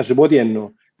αγκαλιαστείς. Ας σου πω τι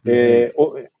εννοώ.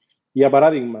 Για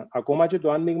παράδειγμα, ακόμα και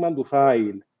το άνοιγμα του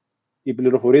file, οι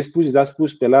πληροφορίες που ζητάς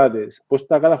στους πελάτες, πώς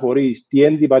τα καταχωρείς, τι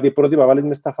έντυπα, τι πρότυπα βάλεις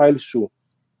μες στα file σου,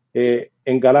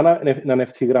 είναι καλά να είναι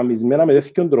ευθυγραμμισμένα με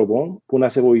τέτοιον τρόπο που να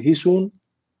σε βοηθήσουν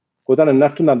όταν να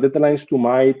έρθουν τα deadlines του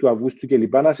Μάη, του Αυγούστου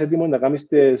κλπ. Να είσαι έτοιμο να κάνεις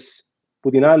που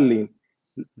την άλλη.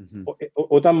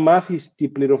 Όταν μάθεις τι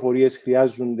πληροφορίες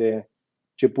χρειάζονται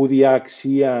και πού διά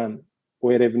αξία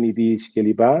ο ερευνητής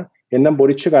κλπ. Να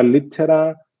μπορείς και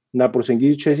καλύτερα να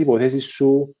προσεγγίσεις τις υποθέσεις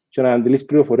σου και να αντιλείς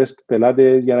πληροφορίες στους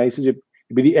πελάτες για να είσαι.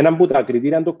 Επειδή ένα από τα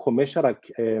κριτήρια είναι το commercial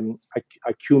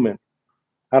acumen.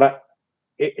 Άρα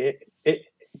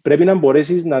πρέπει να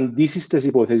μπορέσεις να αντίσεις τις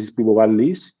υποθέσεις που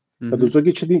υποβάλλεις, να τους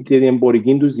δώσεις και την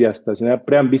εμπορική τους διάσταση.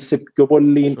 Πρέπει να μπεις σε πιο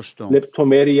πολλή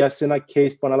λεπτομέρεια σε ένα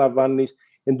case που αναλαμβάνεις.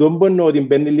 Εν τω που εννοώ ότι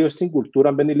μπαίνει λίγο στην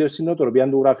κουλτούρα, μπαίνει λίγο στην νοοτροπία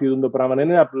του γραφείου το πράγμα. Δεν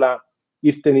είναι απλά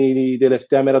ήρθε η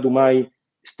τελευταία μέρα του Μάη,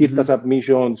 στείλτα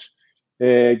submissions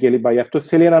κλπ. Γι' αυτό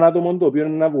θέλει έναν άτομο το οποίο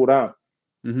είναι να βουρά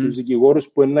τους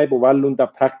δικηγόρους που είναι να υποβάλλουν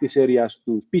τα practice areas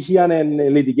τους. Π.χ. αν είναι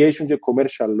litigation και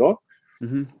commercial law,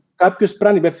 κάποιος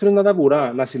πρέπει να υπεύθυνος να τα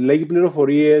βουρά, να συλλέγει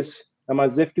πληροφορίες, να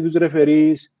μαζεύει τους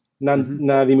referees,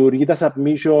 να δημιουργεί τα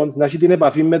submissions, να έχει την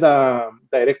επαφή με τα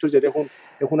directors, γιατί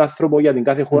έχουν άνθρωπο για την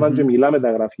κάθε χώρα και μιλά με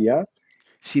τα γραφεία.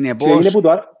 Συνεπώς,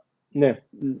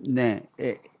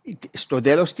 στο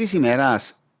τέλος της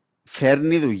ημέρας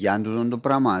φέρνει δουλειά του το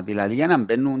πράγμα. Δηλαδή για να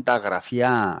μπαίνουν τα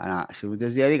γραφεία σε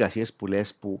τις διαδικασίες που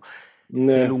λες που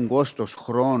θέλουν κόστος,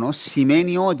 χρόνο,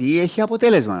 σημαίνει ότι έχει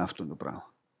αποτέλεσμα αυτό το πράγμα.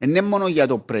 Δεν είναι μόνο για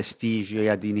το prestige,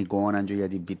 για την εικόνα και για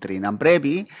την βιτρίνα.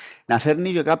 Πρέπει να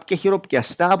φέρνει και κάποια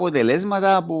χειροπιαστά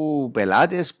αποτελέσματα από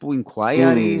πελάτες, από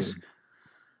inquiries.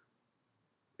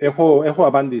 Έχω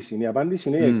απάντηση. Η απάντηση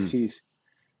είναι η εξής.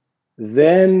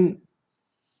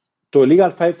 Το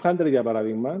Legal 500, για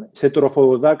παράδειγμα, σε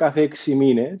τροφοδοτά κάθε 6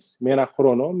 μήνες με ένα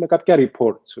χρόνο με κάποια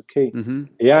reports. Okay?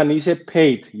 Εάν είσαι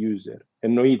paid user,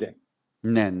 εννοείται.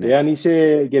 Ναι. Εάν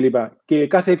είσαι κλπ. Και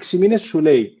κάθε 6 μήνες σου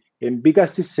λέει, μπήκα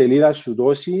στη σελίδα σου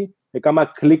τόση, έκανα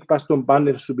κλικ πας στον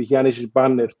banner σου, π.χ. αν έχεις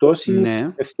banner τόση,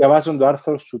 διαβάζουν το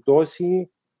άρθρο σου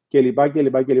τόση κλπ.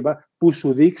 Που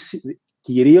σου δείξει,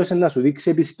 κυρίως να σου δείξει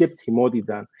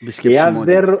επισκεπτιμότητα.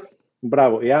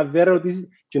 Εάν δεν ρωτήσεις,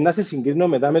 και να σε συγκρίνω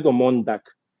μετά με το Montauk.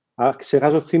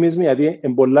 Ξεχάσω θυμίσμη, γιατί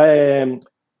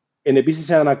είναι επίσης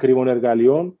έναν ακριβό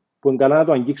εργαλείο που είναι καλά να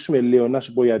το αγγίξουμε λίγο, να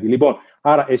σου πω γιατί. Λοιπόν,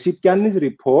 άρα εσύ πιάνεις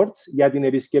reports για την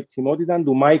επισκεπτιμότητα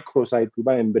του microsite που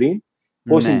είπαμε πριν,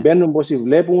 πόσοι μπαίνουν, πόσοι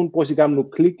βλέπουν, πόσοι κάνουν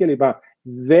κλικ κλπ.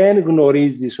 Δεν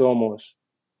γνωρίζεις όμως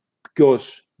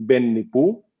ποιος μπαίνει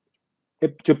πού,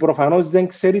 και προφανώς δεν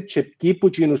ξέρει και ποιοι που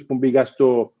εκείνους που μπήκα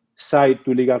στο site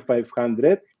του Legal 500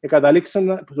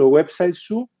 καταλήξαν στο website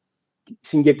σου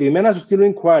συγκεκριμένα σου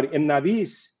στείλουν inquiry. Να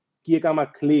δεις ποιοι έκανα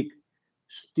κλικ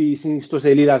στο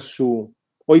σελίδα σου,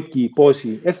 όχι ποιοι,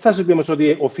 πόσοι. Δεν θα σου πει όμως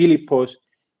ότι ο Φίλιππος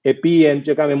επίεν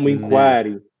και έκαμε μου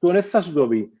inquiry. Τον δεν θα σου το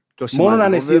πει. Μόνο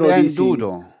αν εσύ ρωτήσεις,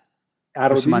 αν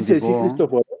ρωτήσεις εσύ,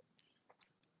 Χριστόφορο,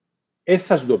 δεν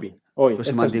θα σου το πει. Το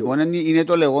σημαντικό είναι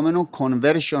το λεγόμενο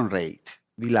conversion rate.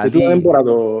 Δηλαδή, δεν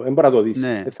μπορεί να το δεις.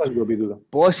 Δεν θα σου το πει τούτο.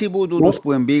 Πόσοι που τούτους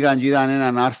που εμπήκαν και είδαν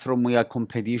έναν άρθρο μου για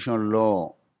competition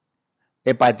law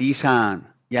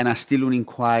επατήσαν για να στείλουν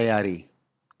inquiry.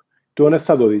 Δεν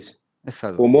θα το δεις.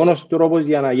 Ο μόνος τρόπος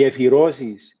για να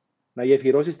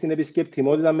γεφυρώσεις την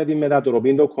επισκεπτιμότητα με τη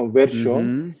μετατροπή, το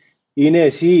conversion, είναι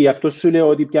εσύ, γι' αυτό σου λέω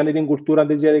ότι πιάνει την κουλτούρα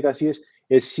της διαδικασίας,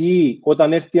 εσύ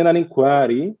όταν έρθει έναν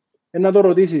inquiry, να το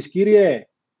ρωτήσεις, κύριε,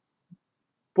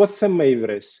 πώς θα με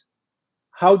ήβρες?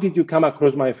 How did you come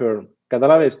across my firm?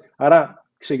 Καταλάβες? Άρα,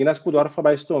 ξεκινάς από το α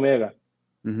πάει στο ω.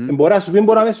 Μπορεί να σου πει,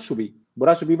 μπορεί να μην σου πει.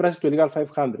 Μπορεί να σου πει, βράσεις το Legal 500.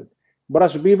 Μπορεί να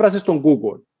σου πει, βράσεις τον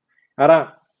Google.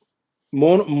 Άρα,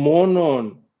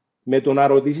 μόνο με το να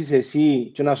ρωτήσεις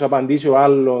εσύ και να σου απαντήσει ο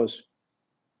άλλος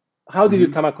How did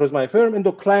you come across my firm? Είναι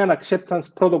το client acceptance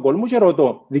protocol μου και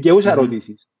ρωτώ. Δικαιούσα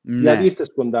ερωτήσεις. Γιατί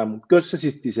ήρθες κοντά μου, ποιος σε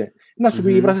σύστησε. Να σου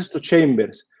πει, βράσες στο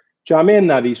Chambers. Και αμέ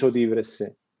να δεις ότι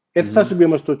ήβρεσαι. Δεν θα σου πει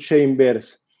όμως το Chambers,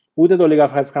 ούτε το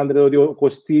Legal 500, ότι ο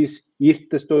Κωστής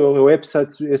ήρθε στο website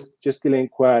και στείλε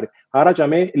inquiry. Άρα και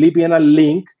αμέ λείπει ένα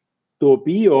link, το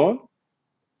οποίο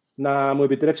να μου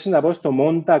επιτρέψει να πάω στο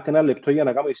Montauk ένα λεπτό για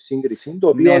να κάνω τη σύγκριση.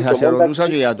 Ναι, θα σε ρωτούσα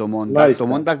και για το Montauk.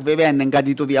 Το Montauk βέβαια είναι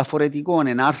κάτι το διαφορετικό,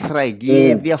 είναι άρθρα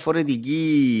εκεί,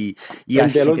 διαφορετική η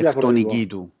αρχιτεκτονική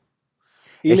του.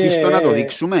 Έχεις το να το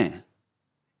δείξουμε?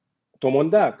 Το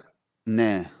Montauk.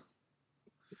 Ναι.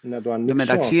 Να το ανοίξω.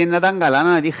 Μεταξύ να ήταν καλά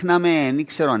να δείχναμε, δεν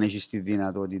ξέρω αν έχεις τη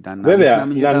δυνατότητα. Βέβαια,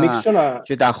 να ανοίξω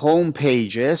και τα home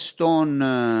pages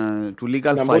του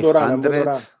Legal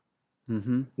 500.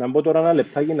 Να μπω τώρα ένα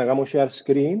λεπτάκι να κάνω share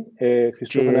screen.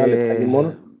 Χριστόφωνο, ένα λεπτάκι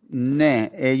μόνο. Ναι,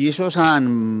 ίσως αν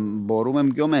μπορούμε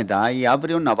πιο μετά ή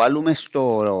αύριο να βάλουμε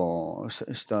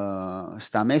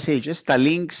στα messages τα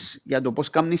links για το πώς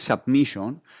κάνει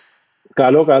submission.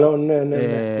 Καλό, ναι,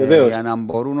 βεβαίως. Για να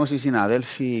μπορούν όσοι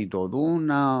συναδέλφοι το δουν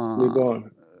να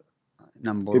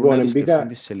μπορούν να επισκεφθούν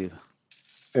τη σελίδα.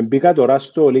 Μπήκα τώρα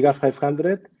στο Legal 500,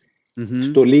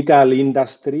 στο Legal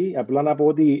Industry, απλά να πω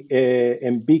ότι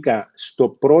μπήκα στο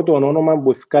πρώτο όνομα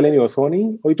που ευκάλεν η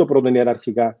οθόνη, όχι το πρώτο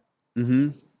ιεραρχικά.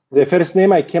 The first name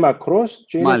I came across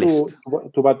και είναι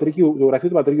του γραφείου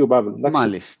του Πατρίκιου Παύλου.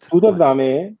 Τούτο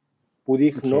δαμέ που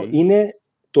δείχνω είναι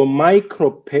το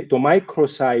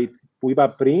microsite που είπα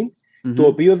πριν, το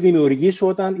οποίο δημιουργείς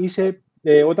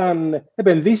όταν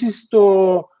επενδύσεις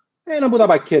στο ένα από τα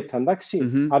πακέτα, εντάξει.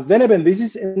 Αν δεν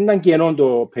επενδύσεις, είναι κενό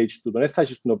το page του, δεν θα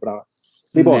έχεις το πράγμα.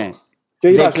 Λοιπόν,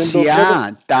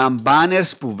 δεξιά, τα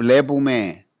banners που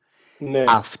βλέπουμε,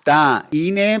 αυτά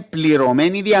είναι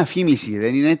πληρωμένη διαφήμιση,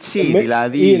 δεν είναι έτσι?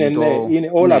 Δηλαδή, είναι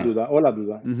όλα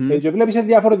τούτα. Και βλέπεις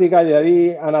διαφορετικά,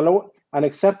 δηλαδή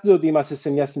ανεξάρτητο ότι είμαστε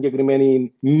σε μια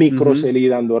συγκεκριμένη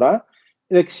μικροσελίδα τώρα,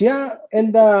 δεξιά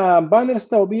είναι τα banners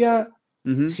τα οποία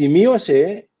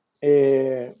σημείωσε,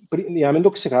 για να μην το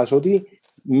ξεχάσω, ότι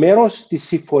μέρος της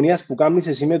συμφωνίας που κάνεις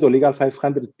εσύ με το Legal 500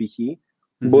 π.χ.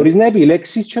 μπορείς να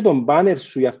επιλέξεις και τον banner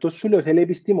σου, γι' αυτό σου λέω θέλει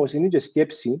επιστημοσύνη και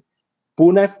σκέψη,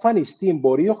 που να εμφανιστεί.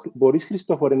 Μπορείς,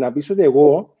 Χριστόφορε, να πεις ότι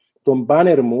εγώ τον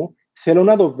banner μου θέλω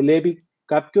να το βλέπει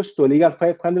κάποιος στο Legal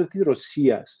 500 της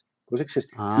Ρωσίας. Πρόσεξες. Ή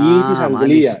της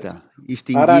Αγγλίας. Ή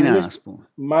στην Κίνα, ας πούμε.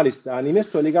 Μάλιστα. Αν είμαι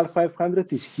στο Legal 500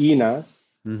 της Κίνας,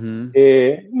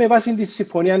 με βάση τη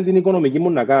συμφωνία την οικονομική μου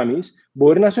να κάνεις,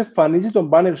 μπορεί να σου εμφανίζει τον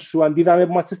banner σου, αντί να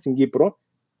είμαστε στην Κύπρο,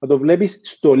 να το βλέπεις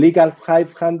στο Legal 500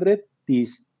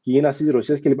 της Κίνας, της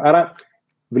Ρωσίας κλπ. Άρα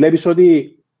βλέπεις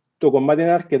ότι το κομμάτι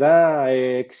είναι αρκετά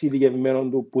εξειδικευμένο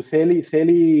του, που θέλει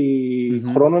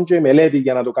χρόνο και μελέτη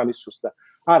για να το κάνεις σωστά.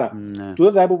 Άρα,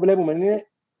 τούτο που βλέπουμε είναι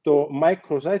το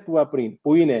microsite που είπα πριν,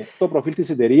 που είναι το προφίλ της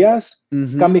εταιρείας,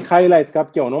 κάνει highlight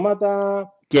κάποια ονόματα.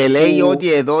 Και λέει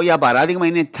ότι εδώ, για παράδειγμα,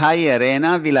 είναι Tier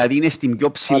 1, δηλαδή είναι στην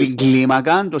πιο ψηλή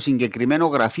κλίμακα, το συγκεκριμένο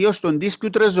γραφείο στον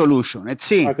Dispute Resolution,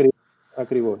 έτσι.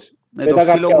 Ακριβώς. Με το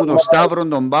φίλο μου τον Σταύρο,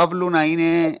 τον Παύλου, να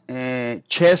είναι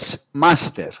Chess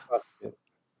Master.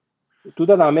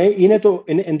 Τούτα δαμε είναι το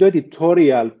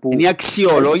editorial που... Είναι η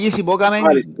αξιολόγηση που έκαμε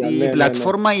η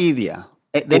πλατφόρμα ίδια.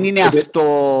 Δεν είναι αυτό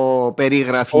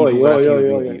περιγραφή του γραφείου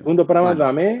βίντεο. Αυτό το πράγμα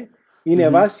δαμε είναι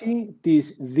βάση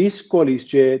της δύσκολης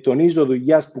και τονίζω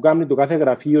δουλειάς που κάνει το κάθε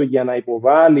γραφείο για να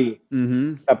υποβάλει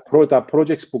τα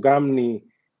projects που κάνει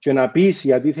και να πεις,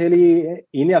 γιατί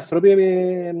είναι άνθρωποι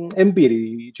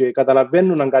έμπειροι και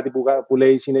καταλαβαίνουν αν κάτι που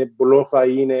λέει είναι μπλόφα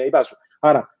ή είναι υπάσου.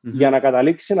 Άρα, για να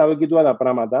καταλήξει να δω και τα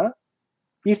πράγματα,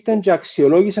 ήρθαν και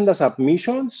αξιολόγησαν τα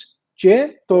submissions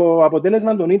και το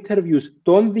αποτέλεσμα των interviews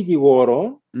των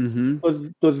δικηγόρων,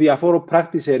 των διαφόρων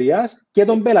practice areas και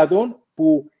των πελατών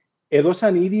που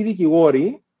έδωσαν ήδη οι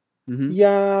δικηγόροι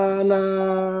για να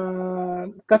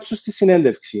κάτσουν στη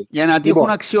συνέντευξη. Για να τύχουν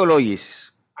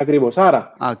αξιολόγησης. Ακριβώς.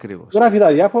 Άρα, γράφει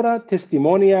τα διάφορα,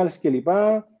 testimonials κλπ,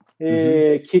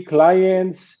 key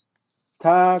clients,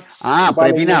 tax...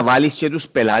 πρέπει να βάλεις και τους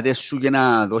πελάτες σου και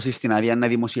να δώσεις την άδεια να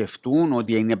δημοσιευτούν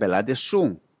ότι είναι πελάτες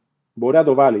σου. Μπορεί να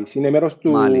το βάλεις. Είναι μέρος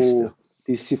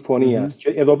της συμφωνίας. Και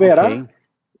εδώ πέρα,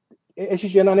 έχει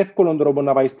και έναν εύκολο τρόπο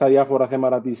να πάει στα διάφορα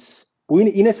θέματα της... που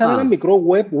είναι σαν ένα μικρό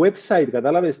website,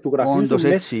 κατάλαβες, του γραφείου σου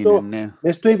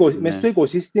μες στο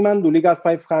οικοσύστημα του Legal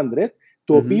 500,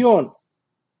 το οποίο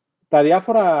τα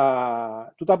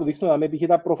διάφορα, τούτα που δείχνω, με π.χ.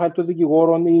 τα profile των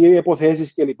δικηγόρων, οι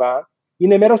υποθέσεις κλπ.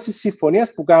 Είναι μέρος της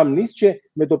συμφωνίας που κάνεις και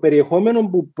με το περιεχόμενο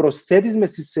που προσθέτεις μες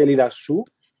στη σελίδα σου,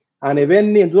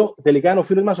 ανεβαίνει, τελικά είναι ο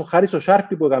φίλος μας ο Χάρης ο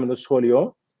Σάρπη που έκαμε το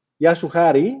σχόλιο. Γεια σου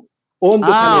Χάρη.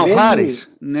 Όντως ανεβαίνει. Ο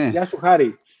Χάρης. Ναι. Γεια σου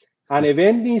Χάρη.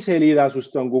 Ανεβαίνει η σελίδα σου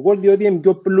στον Google, διότι είναι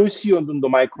πιο πλούσιο το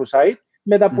microsite,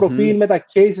 με τα προφίλ, με τα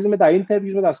cases, με τα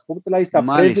interviews, με τα spotlights, τα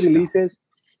press releases.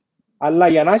 Αλλά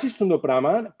για να έχεις το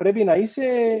πράγμα, πρέπει να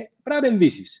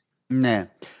επενδύσεις.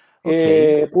 Ναι.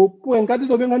 Που είναι κάτι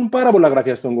το οποίο κάνουν πάρα πολλά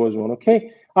γραφεία στον κόσμο.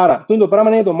 Άρα, το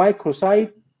πράγμα είναι το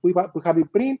microsite που είχα πει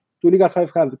πριν, του Legal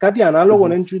 500. Κάτι ανάλογο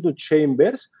είναι το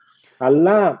Chambers,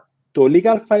 αλλά το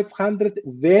Legal 500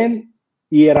 δεν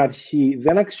ιεραρχεί,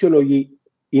 δεν αξιολογεί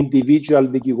individual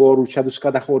δικηγόρους και τους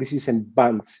καταχωρήσει σε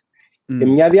bands.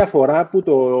 Μια διαφορά από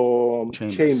το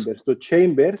Chambers. Το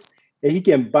Chambers έχει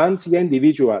και bands για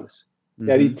individuals.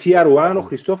 Δηλαδή, Tier 1 ο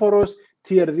Χριστόφορος,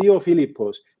 Tier 2 ο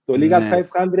Φίλιππος. Το Legal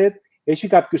 500 έχει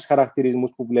κάποιους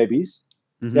χαρακτηρισμούς που βλέπεις,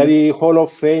 δηλαδή Hall of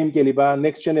Fame κλπ,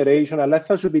 Next Generation, αλλά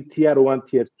θα σου πει Tier 1,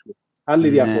 Tier 2. Άλλη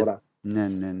διαφορά. Ναι.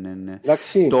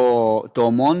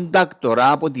 Το Mondac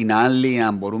τώρα από την άλλη,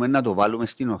 αν μπορούμε να το βάλουμε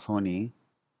στην οθόνη.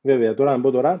 Βέβαια, τώρα να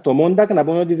πω τώρα. Το Mondac να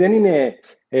πούμε ότι δεν είναι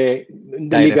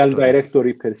Legal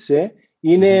Directory per se,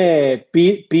 είναι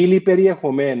πύλη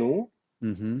περιεχομένου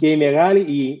και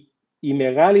η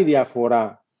μεγάλη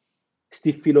διαφορά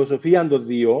στη φιλοσοφία των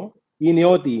δύο είναι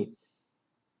ότι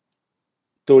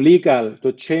το Legal,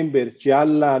 το Chambers και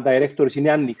άλλα directories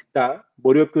είναι ανοιχτά.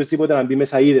 Μπορεί οποιοσδήποτε να μπει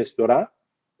μέσα είδες τώρα.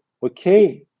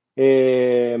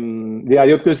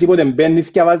 Δηλαδή οποιοσδήποτε μπαίνει,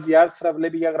 διαβάζει άρθρα,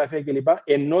 βλέπει για γραφεία κλπ.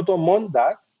 Ενώ το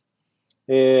Mondac,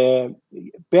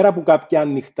 πέρα από κάποια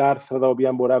ανοιχτά άρθρα τα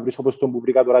οποία μπορεί να βρεις, όπως το που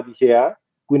βρήκα τώρα τυχαία,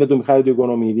 που είναι το Μιχάλη του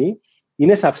Οικονομίδη,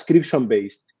 είναι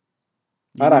subscription-based.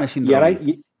 Άρα,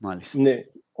 ναι,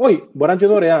 όχι, μπορεί να είναι και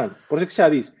δωρεάν. Πρόσεξε να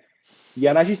δεις.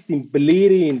 Για να έχεις την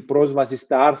πλήρη πρόσβαση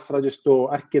στα άρθρα και στο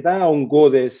αρκετά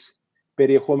ογκώδες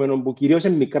περιεχόμενο που κυρίως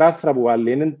είναι μικρά άρθρα που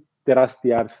βάλει, είναι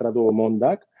τεράστια άρθρα το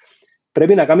Mondac,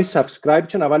 πρέπει να κάνεις subscribe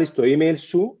και να βάλεις το email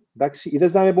σου. Εντάξει,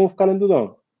 είδες να με πού μου βγάλουν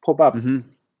τούτο, pop-up.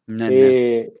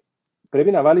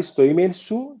 Πρέπει να βάλεις το email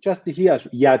σου και τα στοιχεία σου.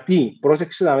 Γιατί,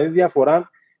 πρόσεξε να με διαφορά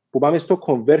που πάμε στο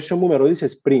conversion που με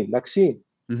ρώτησες πριν, εντάξει.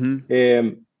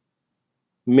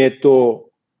 Με το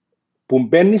που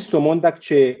μπαίνεις στο Mondac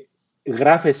και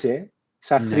γράφεσαι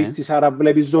σαν χρήστης, άρα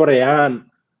βλέπεις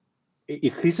δωρεάν. Οι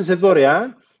χρήστες είναι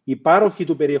δωρεάν, οι πάροχοι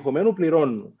του περιεχομένου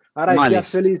πληρώνουν. Άρα, εσύ αν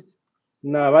θέλεις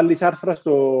να βάλεις άρθρα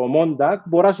στο Mondac,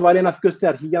 μπορεί να σου βάλει ένα θκιο στην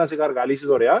αρχή για να σε καργαλίσει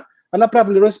δωρεάν, αλλά πρέπει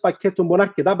να πληρώσεις πακέτο, μπορεί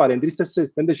αρκετά πάρει,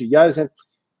 3-4-5 χιλιάδες,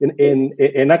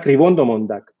 είναι ακριβό το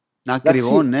Mondac.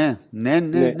 Ακριβό, ναι.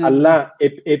 Αλλά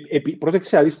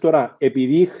πρόσεξε να δεις τώρα,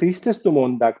 επειδή οι χρήστες του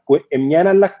Mondac, που είναι μια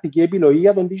εναλλακτική επιλογή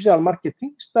για τον digital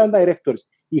marketing στα directories,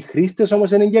 οι χρήστες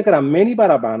όμως είναι εγγεγραμμένοι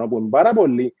παραπάνω, που είναι πάρα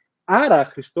πολλοί. Άρα,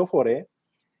 Χριστόφορε,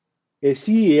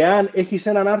 εσύ, εάν έχεις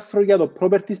έναν άρθρο για το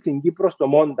property στην Κύπρο στο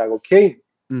Mondac,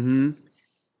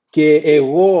 και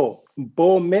εγώ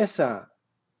μπω μέσα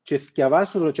και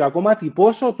διαβάσω το και ακόμα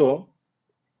τυπώσω το,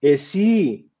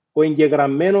 εσύ, ο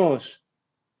εγγεγραμμένος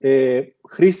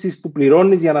χρήστης που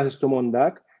πληρώνεις για να είσαι στο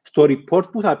Mondac, στο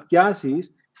report που θα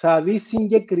πιάσεις, θα δεις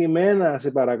συγκεκριμένα,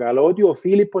 σε παρακαλώ, ότι ο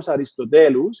Φίλιππος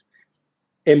Αριστοτέλους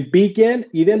εμπήκε,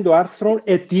 είδε το άρθρο,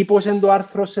 ετύπωσε το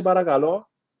άρθρο, σε παρακαλώ.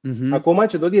 Ακόμα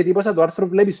και τότε ετύπωσα το άρθρο,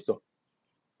 βλέπεις το.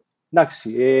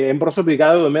 Εντάξει,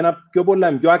 προσωπικά δεδομένα πιο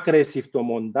πολλά, πιο aggressive το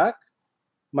Mondac,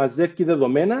 μαζεύει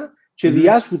δεδομένα και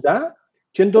διάσουτα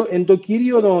και είναι το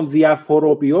κύριο το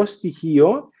διαφοροποιό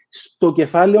στοιχείο στο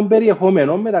κεφάλαιο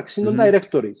περιεχόμενο μεταξύ των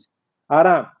directories.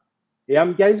 Άρα,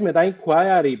 εάν πιάσεις μετά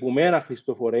inquiry που μένα,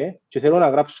 Χριστόφορε, και θέλω να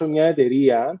γράψω μια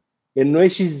εταιρεία ενώ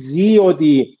έχεις δει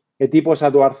ότι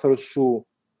ετύπωσα το άρθρο σου,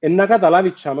 να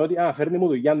καταλάβεις τσάμε ότι φέρνει μου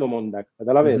δουλειά το Mondak.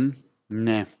 Καταλάβες.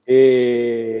 Ναι.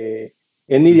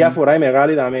 Είναι η διαφορά η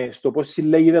μεγάλη στο πώς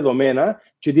συλλέγει δεδομένα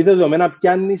και τι δεδομένα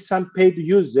πιάνει σαν paid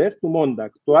user του Mondak.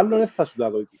 Το άλλο δεν θα σου τα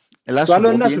δω. Το άλλο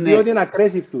είναι να σου πει ότι είναι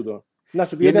aggressive τούτο. Να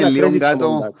σου πει ότι είναι aggressive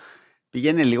το Mondak.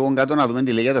 Πήγαινε λίγο κάτω να δούμε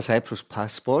τι λέει για τα Cyprus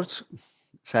Passports.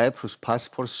 Cyprus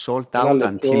Passports sold out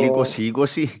until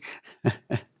 2020.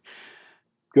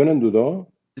 Ποιο είναι τούτο?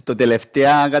 Το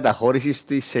τελευταία καταχώρηση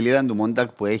στη σελίδα του Mondak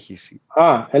που έχεις.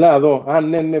 Έλα εδώ.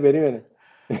 Ναι, περίμενε.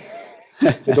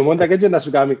 Το Mondak έτσι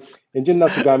να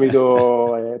σου κάνει το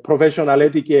professional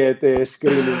etiquette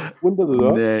screening. Πού είναι το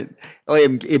τούτο?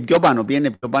 Όχι, πιο πάνω, πήγαινε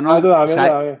πιο πάνω.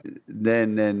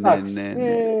 Ναι.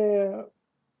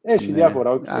 Έχει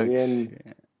διάφορα.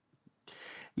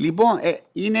 Λοιπόν,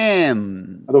 είναι...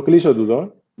 Θα το κλείσω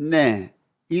τούτο. Ναι.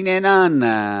 Είναι ένα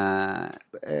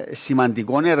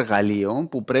σημαντικό εργαλείο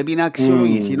που πρέπει να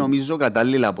αξιολογηθεί νομίζω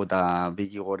κατάλληλα από τα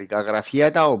δικηγορικά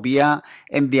γραφεία, τα οποία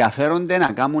ενδιαφέρονται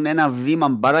να κάνουν ένα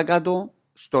βήμα παρακάτω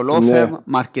στο law firm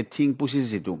marketing που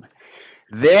συζητούμε.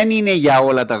 Δεν είναι για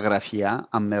όλα τα γραφεία,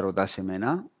 αν με ρωτάς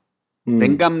εμένα.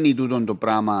 Δεν κάνει τούτο το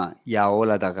πράγμα για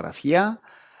όλα τα γραφεία.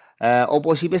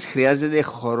 Όπως είπες, χρειάζεται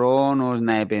χρόνος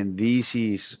να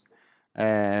επενδύσεις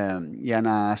για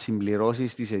να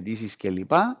συμπληρώσεις τις αιτήσεις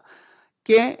κλπ.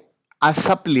 Και αν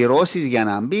θα πληρώσεις για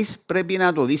να μπεις, πρέπει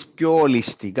να το δεις πιο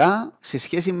ολιστικά σε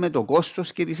σχέση με το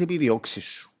κόστος και τις επιδιώξεις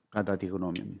σου, κατά τη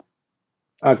γνώμη μου.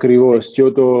 Ακριβώς.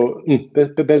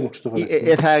 Πες μου,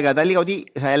 Χριστόφορε. Θα κατάληγα ότι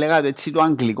θα έλεγα έτσι το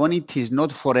αγγλικό, it is not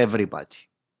for everybody.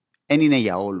 Δεν είναι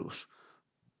για όλους.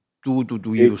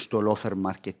 Του είδους το law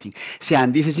firm marketing. Σε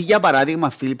αντίθεση, για παράδειγμα,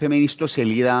 Φίλιππε, με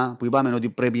ιστοσελίδα που είπαμε ότι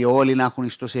πρέπει όλοι να έχουν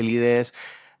ιστοσελίδες.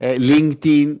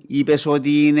 LinkedIn, είπες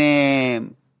ότι είναι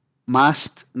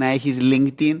must να έχεις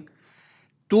LinkedIn.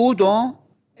 Τούτο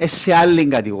σε άλλη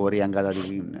κατηγορία κατά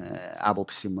την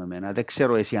άποψη μου εμένα. Δεν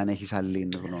ξέρω εσύ αν έχεις άλλη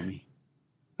γνώμη.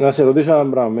 Να σε ρωτήσω ένα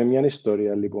πράγμα, με μια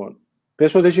ιστορία λοιπόν.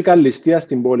 Πες ότι έχει καλλιστία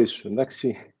στην πόλη σου,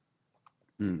 εντάξει.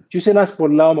 Και είσαι ένας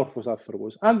πολλά όμορφος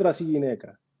άνθρωπος, άντρας ή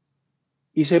γυναίκα.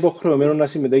 Είσαι υποχρεωμένο να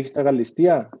συμμετέχεις στα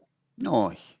καλλιστία?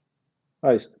 Όχι.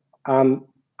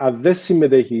 Αν δεν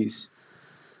συμμετέχεις,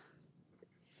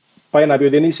 πάει να πει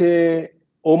ότι δεν είσαι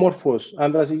όμορφος,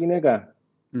 άντρας ή γυναίκα?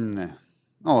 Ναι.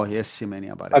 Όχι, δεν σημαίνει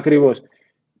απαραίτητα. Ακριβώς.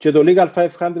 Και το Legal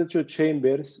 500 και ο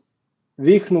Chambers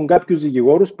δείχνουν κάποιους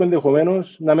δικηγόρους που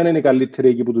ενδεχομένως να μην είναι οι καλύτεροι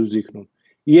εκεί που τους δείχνουν.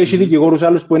 Ή έχει δικηγόρους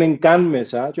άλλους που είναι καν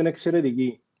μέσα και είναι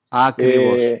εξαιρετικοί.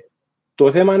 Ακριβώς.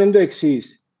 Το θέμα είναι το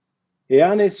εξής.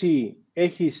 Εάν εσύ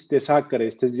έχεις τις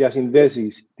άκρες, τις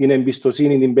διασυνδέσεις, την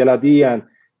εμπιστοσύνη, την πελατεία,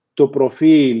 το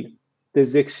προφίλ,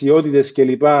 τις δεξιότητες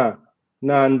κλπ.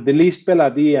 Να αντλείς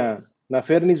πελατεία, να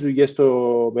φέρνεις δουλειές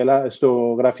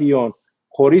στο γραφείο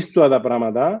χωρίς τούτα τα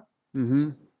πράγματα,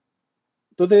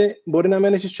 τότε μπορεί να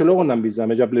μένεις και λόγο να μπεις και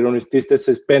να πληρώνεις 3,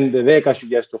 4, 5, 10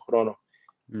 χιλιάδες το χρόνο.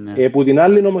 Που την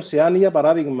άλλη όμως, εάν για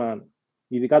παράδειγμα,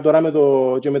 ειδικά τώρα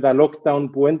με τα lockdown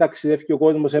που δεν ταξιδεύει ο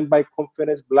κόσμος, δεν πάει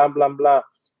conference, μπλα,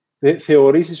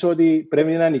 θεωρήσεις ότι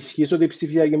πρέπει να ενισχύσεις ότι η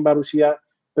ψηφιακή παρουσία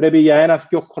πρέπει για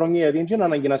 1-2 χρόνια, γιατί δεν είναι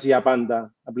ανάγκη να είσαι για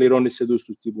πάντα να πληρώνεις σε τους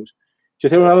τύπους. Και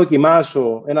θέλω να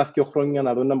δοκιμάσω 1-2 χρόνια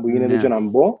να δω να που γίνεται και να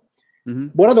μπω.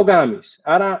 Μπορεί να το κάνεις.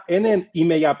 Άρα, δεν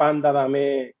είμαι για πάντα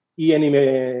δαμέ ή δεν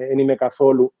είμαι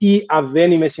καθόλου, ή αν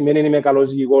δεν είμαι σημαίνει είμαι καλός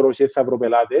δικηγόρος ή θα βρω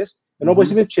πελάτες. Ενώ όπως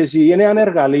είπες και εσύ, είναι ένα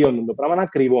εργαλείο, το πράγμα είναι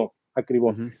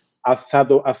ακριβό. Αν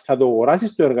θα το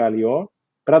αγοράσεις το εργαλείο,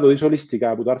 πρέπει να το δεις ολιστικά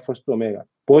από το άρθρο στο ωμέγα.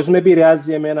 Πώς με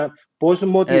επηρεάζει εμένα, πώς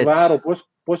μοτιβάρω,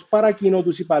 πώς παρακινώ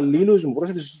τους υπαλλήλους μου,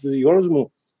 τους δικηγόρους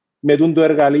μου με το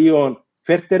εργαλείο,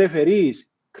 φέρτε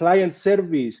ρεφερείς, client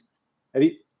service.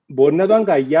 Δηλαδή, μπορεί να το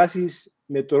αγκαλιάσεις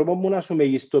με τρόπο που να σου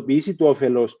μεγιστοποιήσει το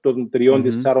όφελος των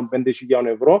 3-4-5 χιλιάδων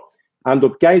ευρώ. Αν το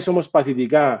πιάσεις όμως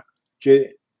παθητικά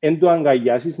και δεν το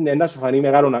αγκαλιάσεις, να σου φανεί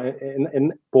μεγάλο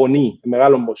πονή,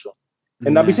 μεγάλο ποσό.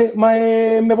 Να πεις, μα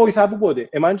με βοηθά από πότε.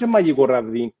 Εμάς είναι μαγικό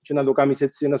ραβδί και να το κάνεις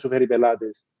έτσι να σου φέρει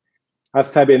πελάτες. Αν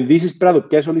θα επενδύσεις πρέπει να το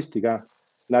πιάσεις ολιστικά.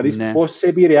 Να δεις πώς σε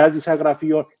επηρεάζει σαν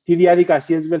γραφείο, τι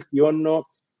διαδικασίες βελτιώνω,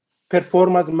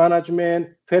 performance management,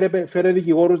 φέρε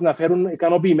δικηγόρους να φέρουν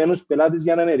ικανοποιημένους πελάτες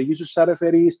για να ενεργήσουν σαν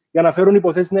ρεφερείς, για να φέρουν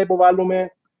υποθέσεις να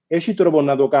υποβάλουμε. Έχει τρόπο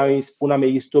να το κάνεις που να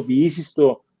μεγιστοποιήσεις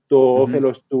το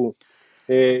όφελος του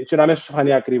και να μέσα σου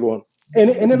φανεί ακριβό.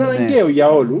 Είναι αναγκαίο για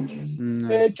όλους.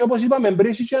 Και όπως είπαμε,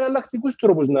 βρίσκεις και εναλλακτικούς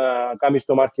τρόπους να κάνεις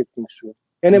το marketing σου.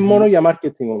 Είναι μόνο για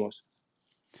marketing όμως.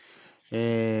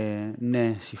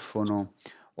 Ναι, συμφωνώ.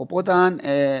 Οπότε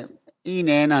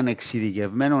είναι έναν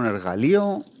εξειδικευμένο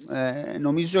εργαλείο.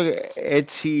 Νομίζω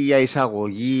έτσι για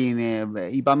εισαγωγή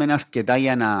είπαμε αρκετά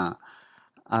για να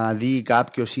δει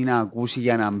κάποιος ή να ακούσει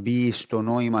για να μπει στο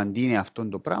νόημα τι είναι αυτό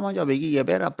το πράγμα, και από εκεί και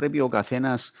πέρα πρέπει ο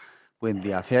καθένας που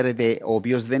ενδιαφέρεται, ο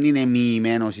οποίος δεν είναι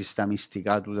μοιημένος στα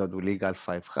μυστικά του Legal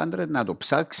 500, να το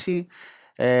ψάξει.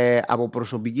 Από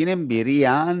προσωπική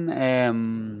εμπειρία,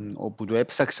 όπου το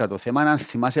έψαξα το θέμα, αν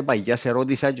θυμάσαι παγιά, σε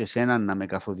ρώτησα και εσένα να με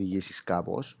καθοδηγήσεις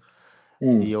κάπως,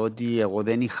 διότι εγώ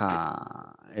δεν είχα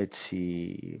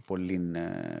έτσι πολύ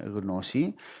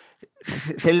γνώση.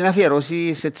 Θέλει να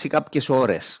αφιερώσεις έτσι κάποιες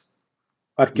ώρες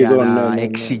για να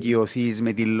εξοικειωθείς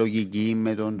με τη λογική,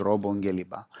 με τον τρόπο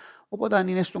κλπ. Οπότε αν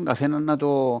είναι στον καθένα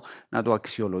να το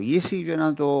αξιολογήσει και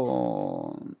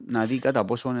να δει κατά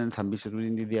πόσο θα μπει σε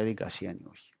τούτη τη διαδικασία ή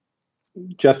όχι.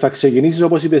 Και θα ξεκινήσεις,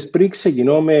 όπως είπες πριν,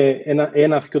 ξεκινώ με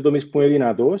ένα-δυο τομείς που είναι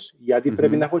δυνατός, γιατί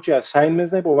πρέπει να έχω και assignments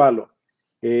να υποβάλω.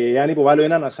 Αν υποβάλω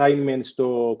έναν assignment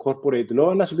στο corporate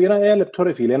law, να σου πει ένα λεπτό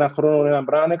ρε φίλε, ένα χρόνο, ένα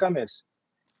πράγμα να έκαμες.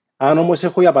 Αν όμως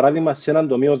έχω, για παράδειγμα, σε έναν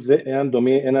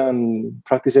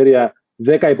practice area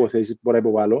 10 υποθέσεις που μπορώ να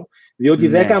υποβάλω, διότι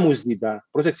 10 μου ζητά,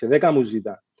 πρόσεξε, 10 μου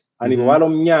ζητά. Αν υποβάλω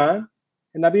μια,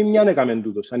 να πει μια έκαμε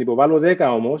τούτος. Αν υποβάλω 10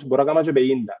 όμως, μπορώ να κάνω και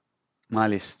 50.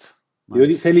 Μάλιστα.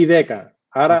 Διότι θέλει 10.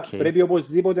 Άρα πρέπει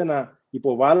οπωσδήποτε να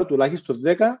υποβάλω τουλάχιστον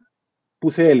 10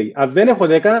 που θέλει. Αν δεν έχω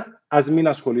 10, ας μην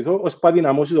ασχοληθώ, ώστε να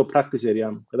δυναμώσει το practice area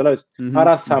μου. Καταλάβες.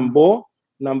 Άρα θα μπω,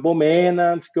 να μπω με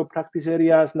έναν-δυο practice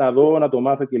areas, να δω, να το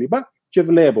μάθω κλπ. Και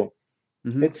βλέπω.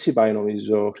 Έτσι πάει,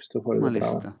 νομίζω, Χριστόφορε.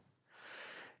 Μάλιστα.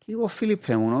 Λίγο,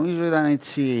 Φίλιππε μου, νομίζω ήταν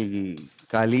έτσι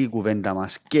καλή η κουβέντα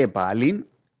μας και πάλι.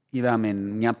 Είδαμε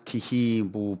μια πτυχή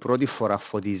που πρώτη φορά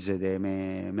φωτίζεται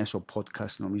μέσω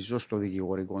podcast, νομίζω, στο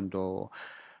δικηγορικό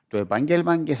το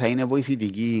επάγγελμα, και θα είναι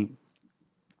βοηθητική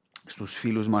στους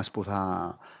φίλους μας που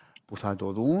θα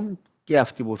το δουν και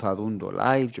αυτοί που θα δουν το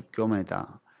live και πιο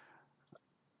μετά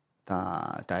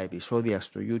τα επεισόδια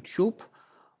στο YouTube.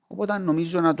 Οπότε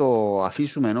νομίζω να το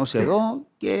αφήσουμε ενός εδώ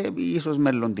και ίσως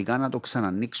μελλοντικά να το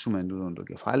ξανανοίξουμε το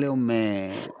κεφάλαιο με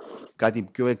κάτι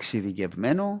πιο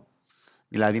εξειδικευμένο.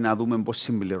 Δηλαδή να δούμε πώς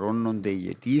συμπληρώνονται οι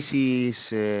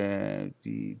αιτήσεις,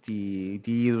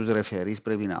 τι είδους ρεφερείς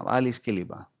πρέπει να βάλεις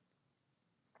κλπ.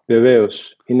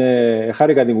 Βεβαίως.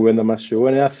 Χάρηκα την κουβέντα μας.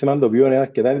 Είναι ένα θέμα το οποίο είναι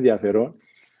αρκετά ενδιαφέρον.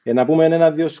 Να πούμε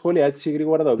ένα-δύο σχόλια έτσι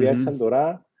γρήγορα τα οποία ήρθαν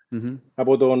τώρα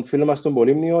από τον φίλο μας τον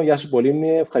Πολύμνιο. Γεια σου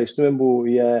Πολύμνιο, ευχαριστούμε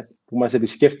που μας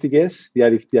επισκέφτηκες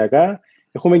διαδικτυακά.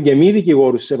 Έχουμε και μη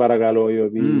δικηγόρους, σε παρακαλώ, οι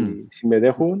οποίοι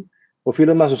συμμετέχουν. Ο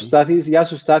φίλος μας ο Στάθης. Γεια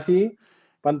σου Στάθη.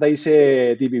 Πάντα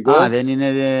είσαι τυπικός. Δεν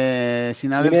είναι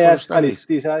συνάδελφος. Είναι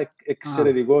ασφαλιστής,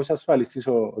 εξαιρετικός ασφαλιστής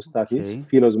ο Στάθης,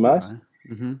 φίλος μας.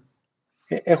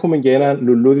 Έχουμε και ένα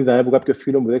λουλούδι που κάποιο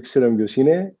φίλο που δεν ξέρω ποιος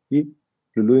είναι. Ή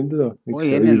λουλούδι τούτο.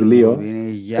 Όχι, είναι λουλούδι, είναι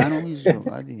υγειά νομίζω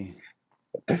κάτι.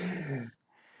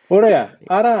 Ωραία.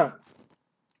 Άρα,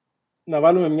 να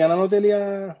βάλουμε μια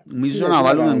ανωτελεία. Νομίζω να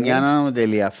βάλουμε μια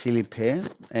ανωτελεία, Φίλιππε.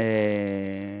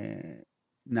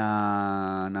 Να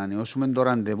ανανεώσουμε το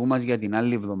ραντεβού μας για την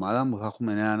άλλη εβδομάδα, που θα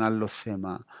έχουμε ένα άλλο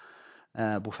θέμα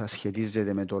που θα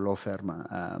σχετίζεται με το law firm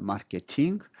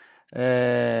marketing.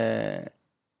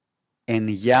 Εν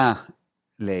γεια,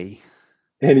 λέει.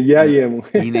 Εν γεια, γεια μου.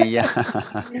 Είναι γεια.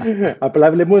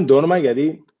 Απλά βλέπουμε το όνομα,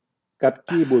 γιατί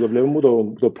κάποιοι που το βλέπουν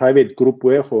το private group που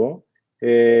έχω,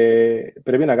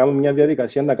 πρέπει να κάνουμε μια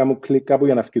διαδικασία, να κάνουμε κλικ κάπου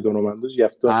για να φύγει το όνομα τους. Γι'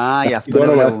 αυτό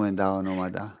δεν βλέπουμε τα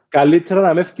ονόματα. Καλύτερα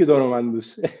να με φύγει το όνομα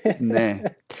τους. Ναι.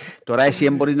 Τώρα εσύ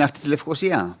μπορείς να έρθεις στη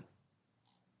Λευκοσία.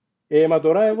 Μα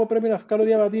τώρα εγώ πρέπει να βγάλω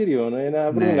διαβατήριο.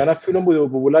 Να βρούμε ένα φίλο που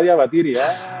πουλά διαβατήρια.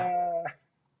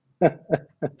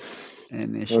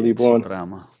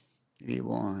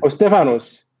 Λοιπόν. Ο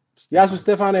Στέφανος. Γεια σου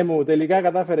Στέφανε μου, τελικά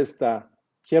κατάφερες τα.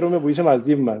 Χαίρομαι που είσαι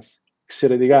μαζί μας.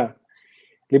 Εξαιρετικά.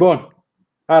 Λοιπόν,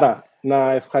 άρα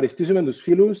να ευχαριστήσουμε τους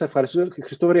φίλους. Να ευχαριστήσω,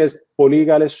 Χριστόφορε, πολύ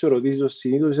καλές σου ερωτήσεις. Ο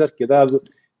συνήθως είσαι αρκετά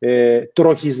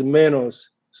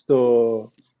τροχισμένος σε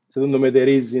το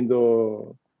μετερίζει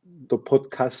το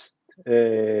podcast.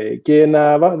 Και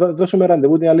να δώσουμε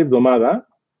ραντεβού την άλλη εβδομάδα.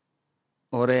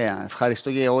 Ωραία.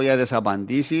 Ευχαριστώ και εγώ για τις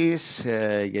απαντήσεις,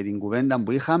 για την κουβέντα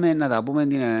που είχαμε. Να τα πούμε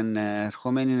την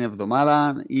ερχόμενη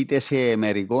εβδομάδα, είτε σε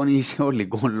μερικών ή σε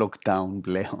ολικό lockdown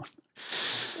πλέον.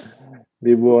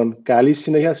 Λοιπόν, καλή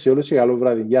συνέχεια σε όλους και καλό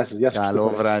βράδυ. Γεια σας. Καλό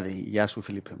βράδυ. Γεια σου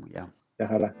Φίλιππε μου. Γεια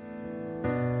χαρά.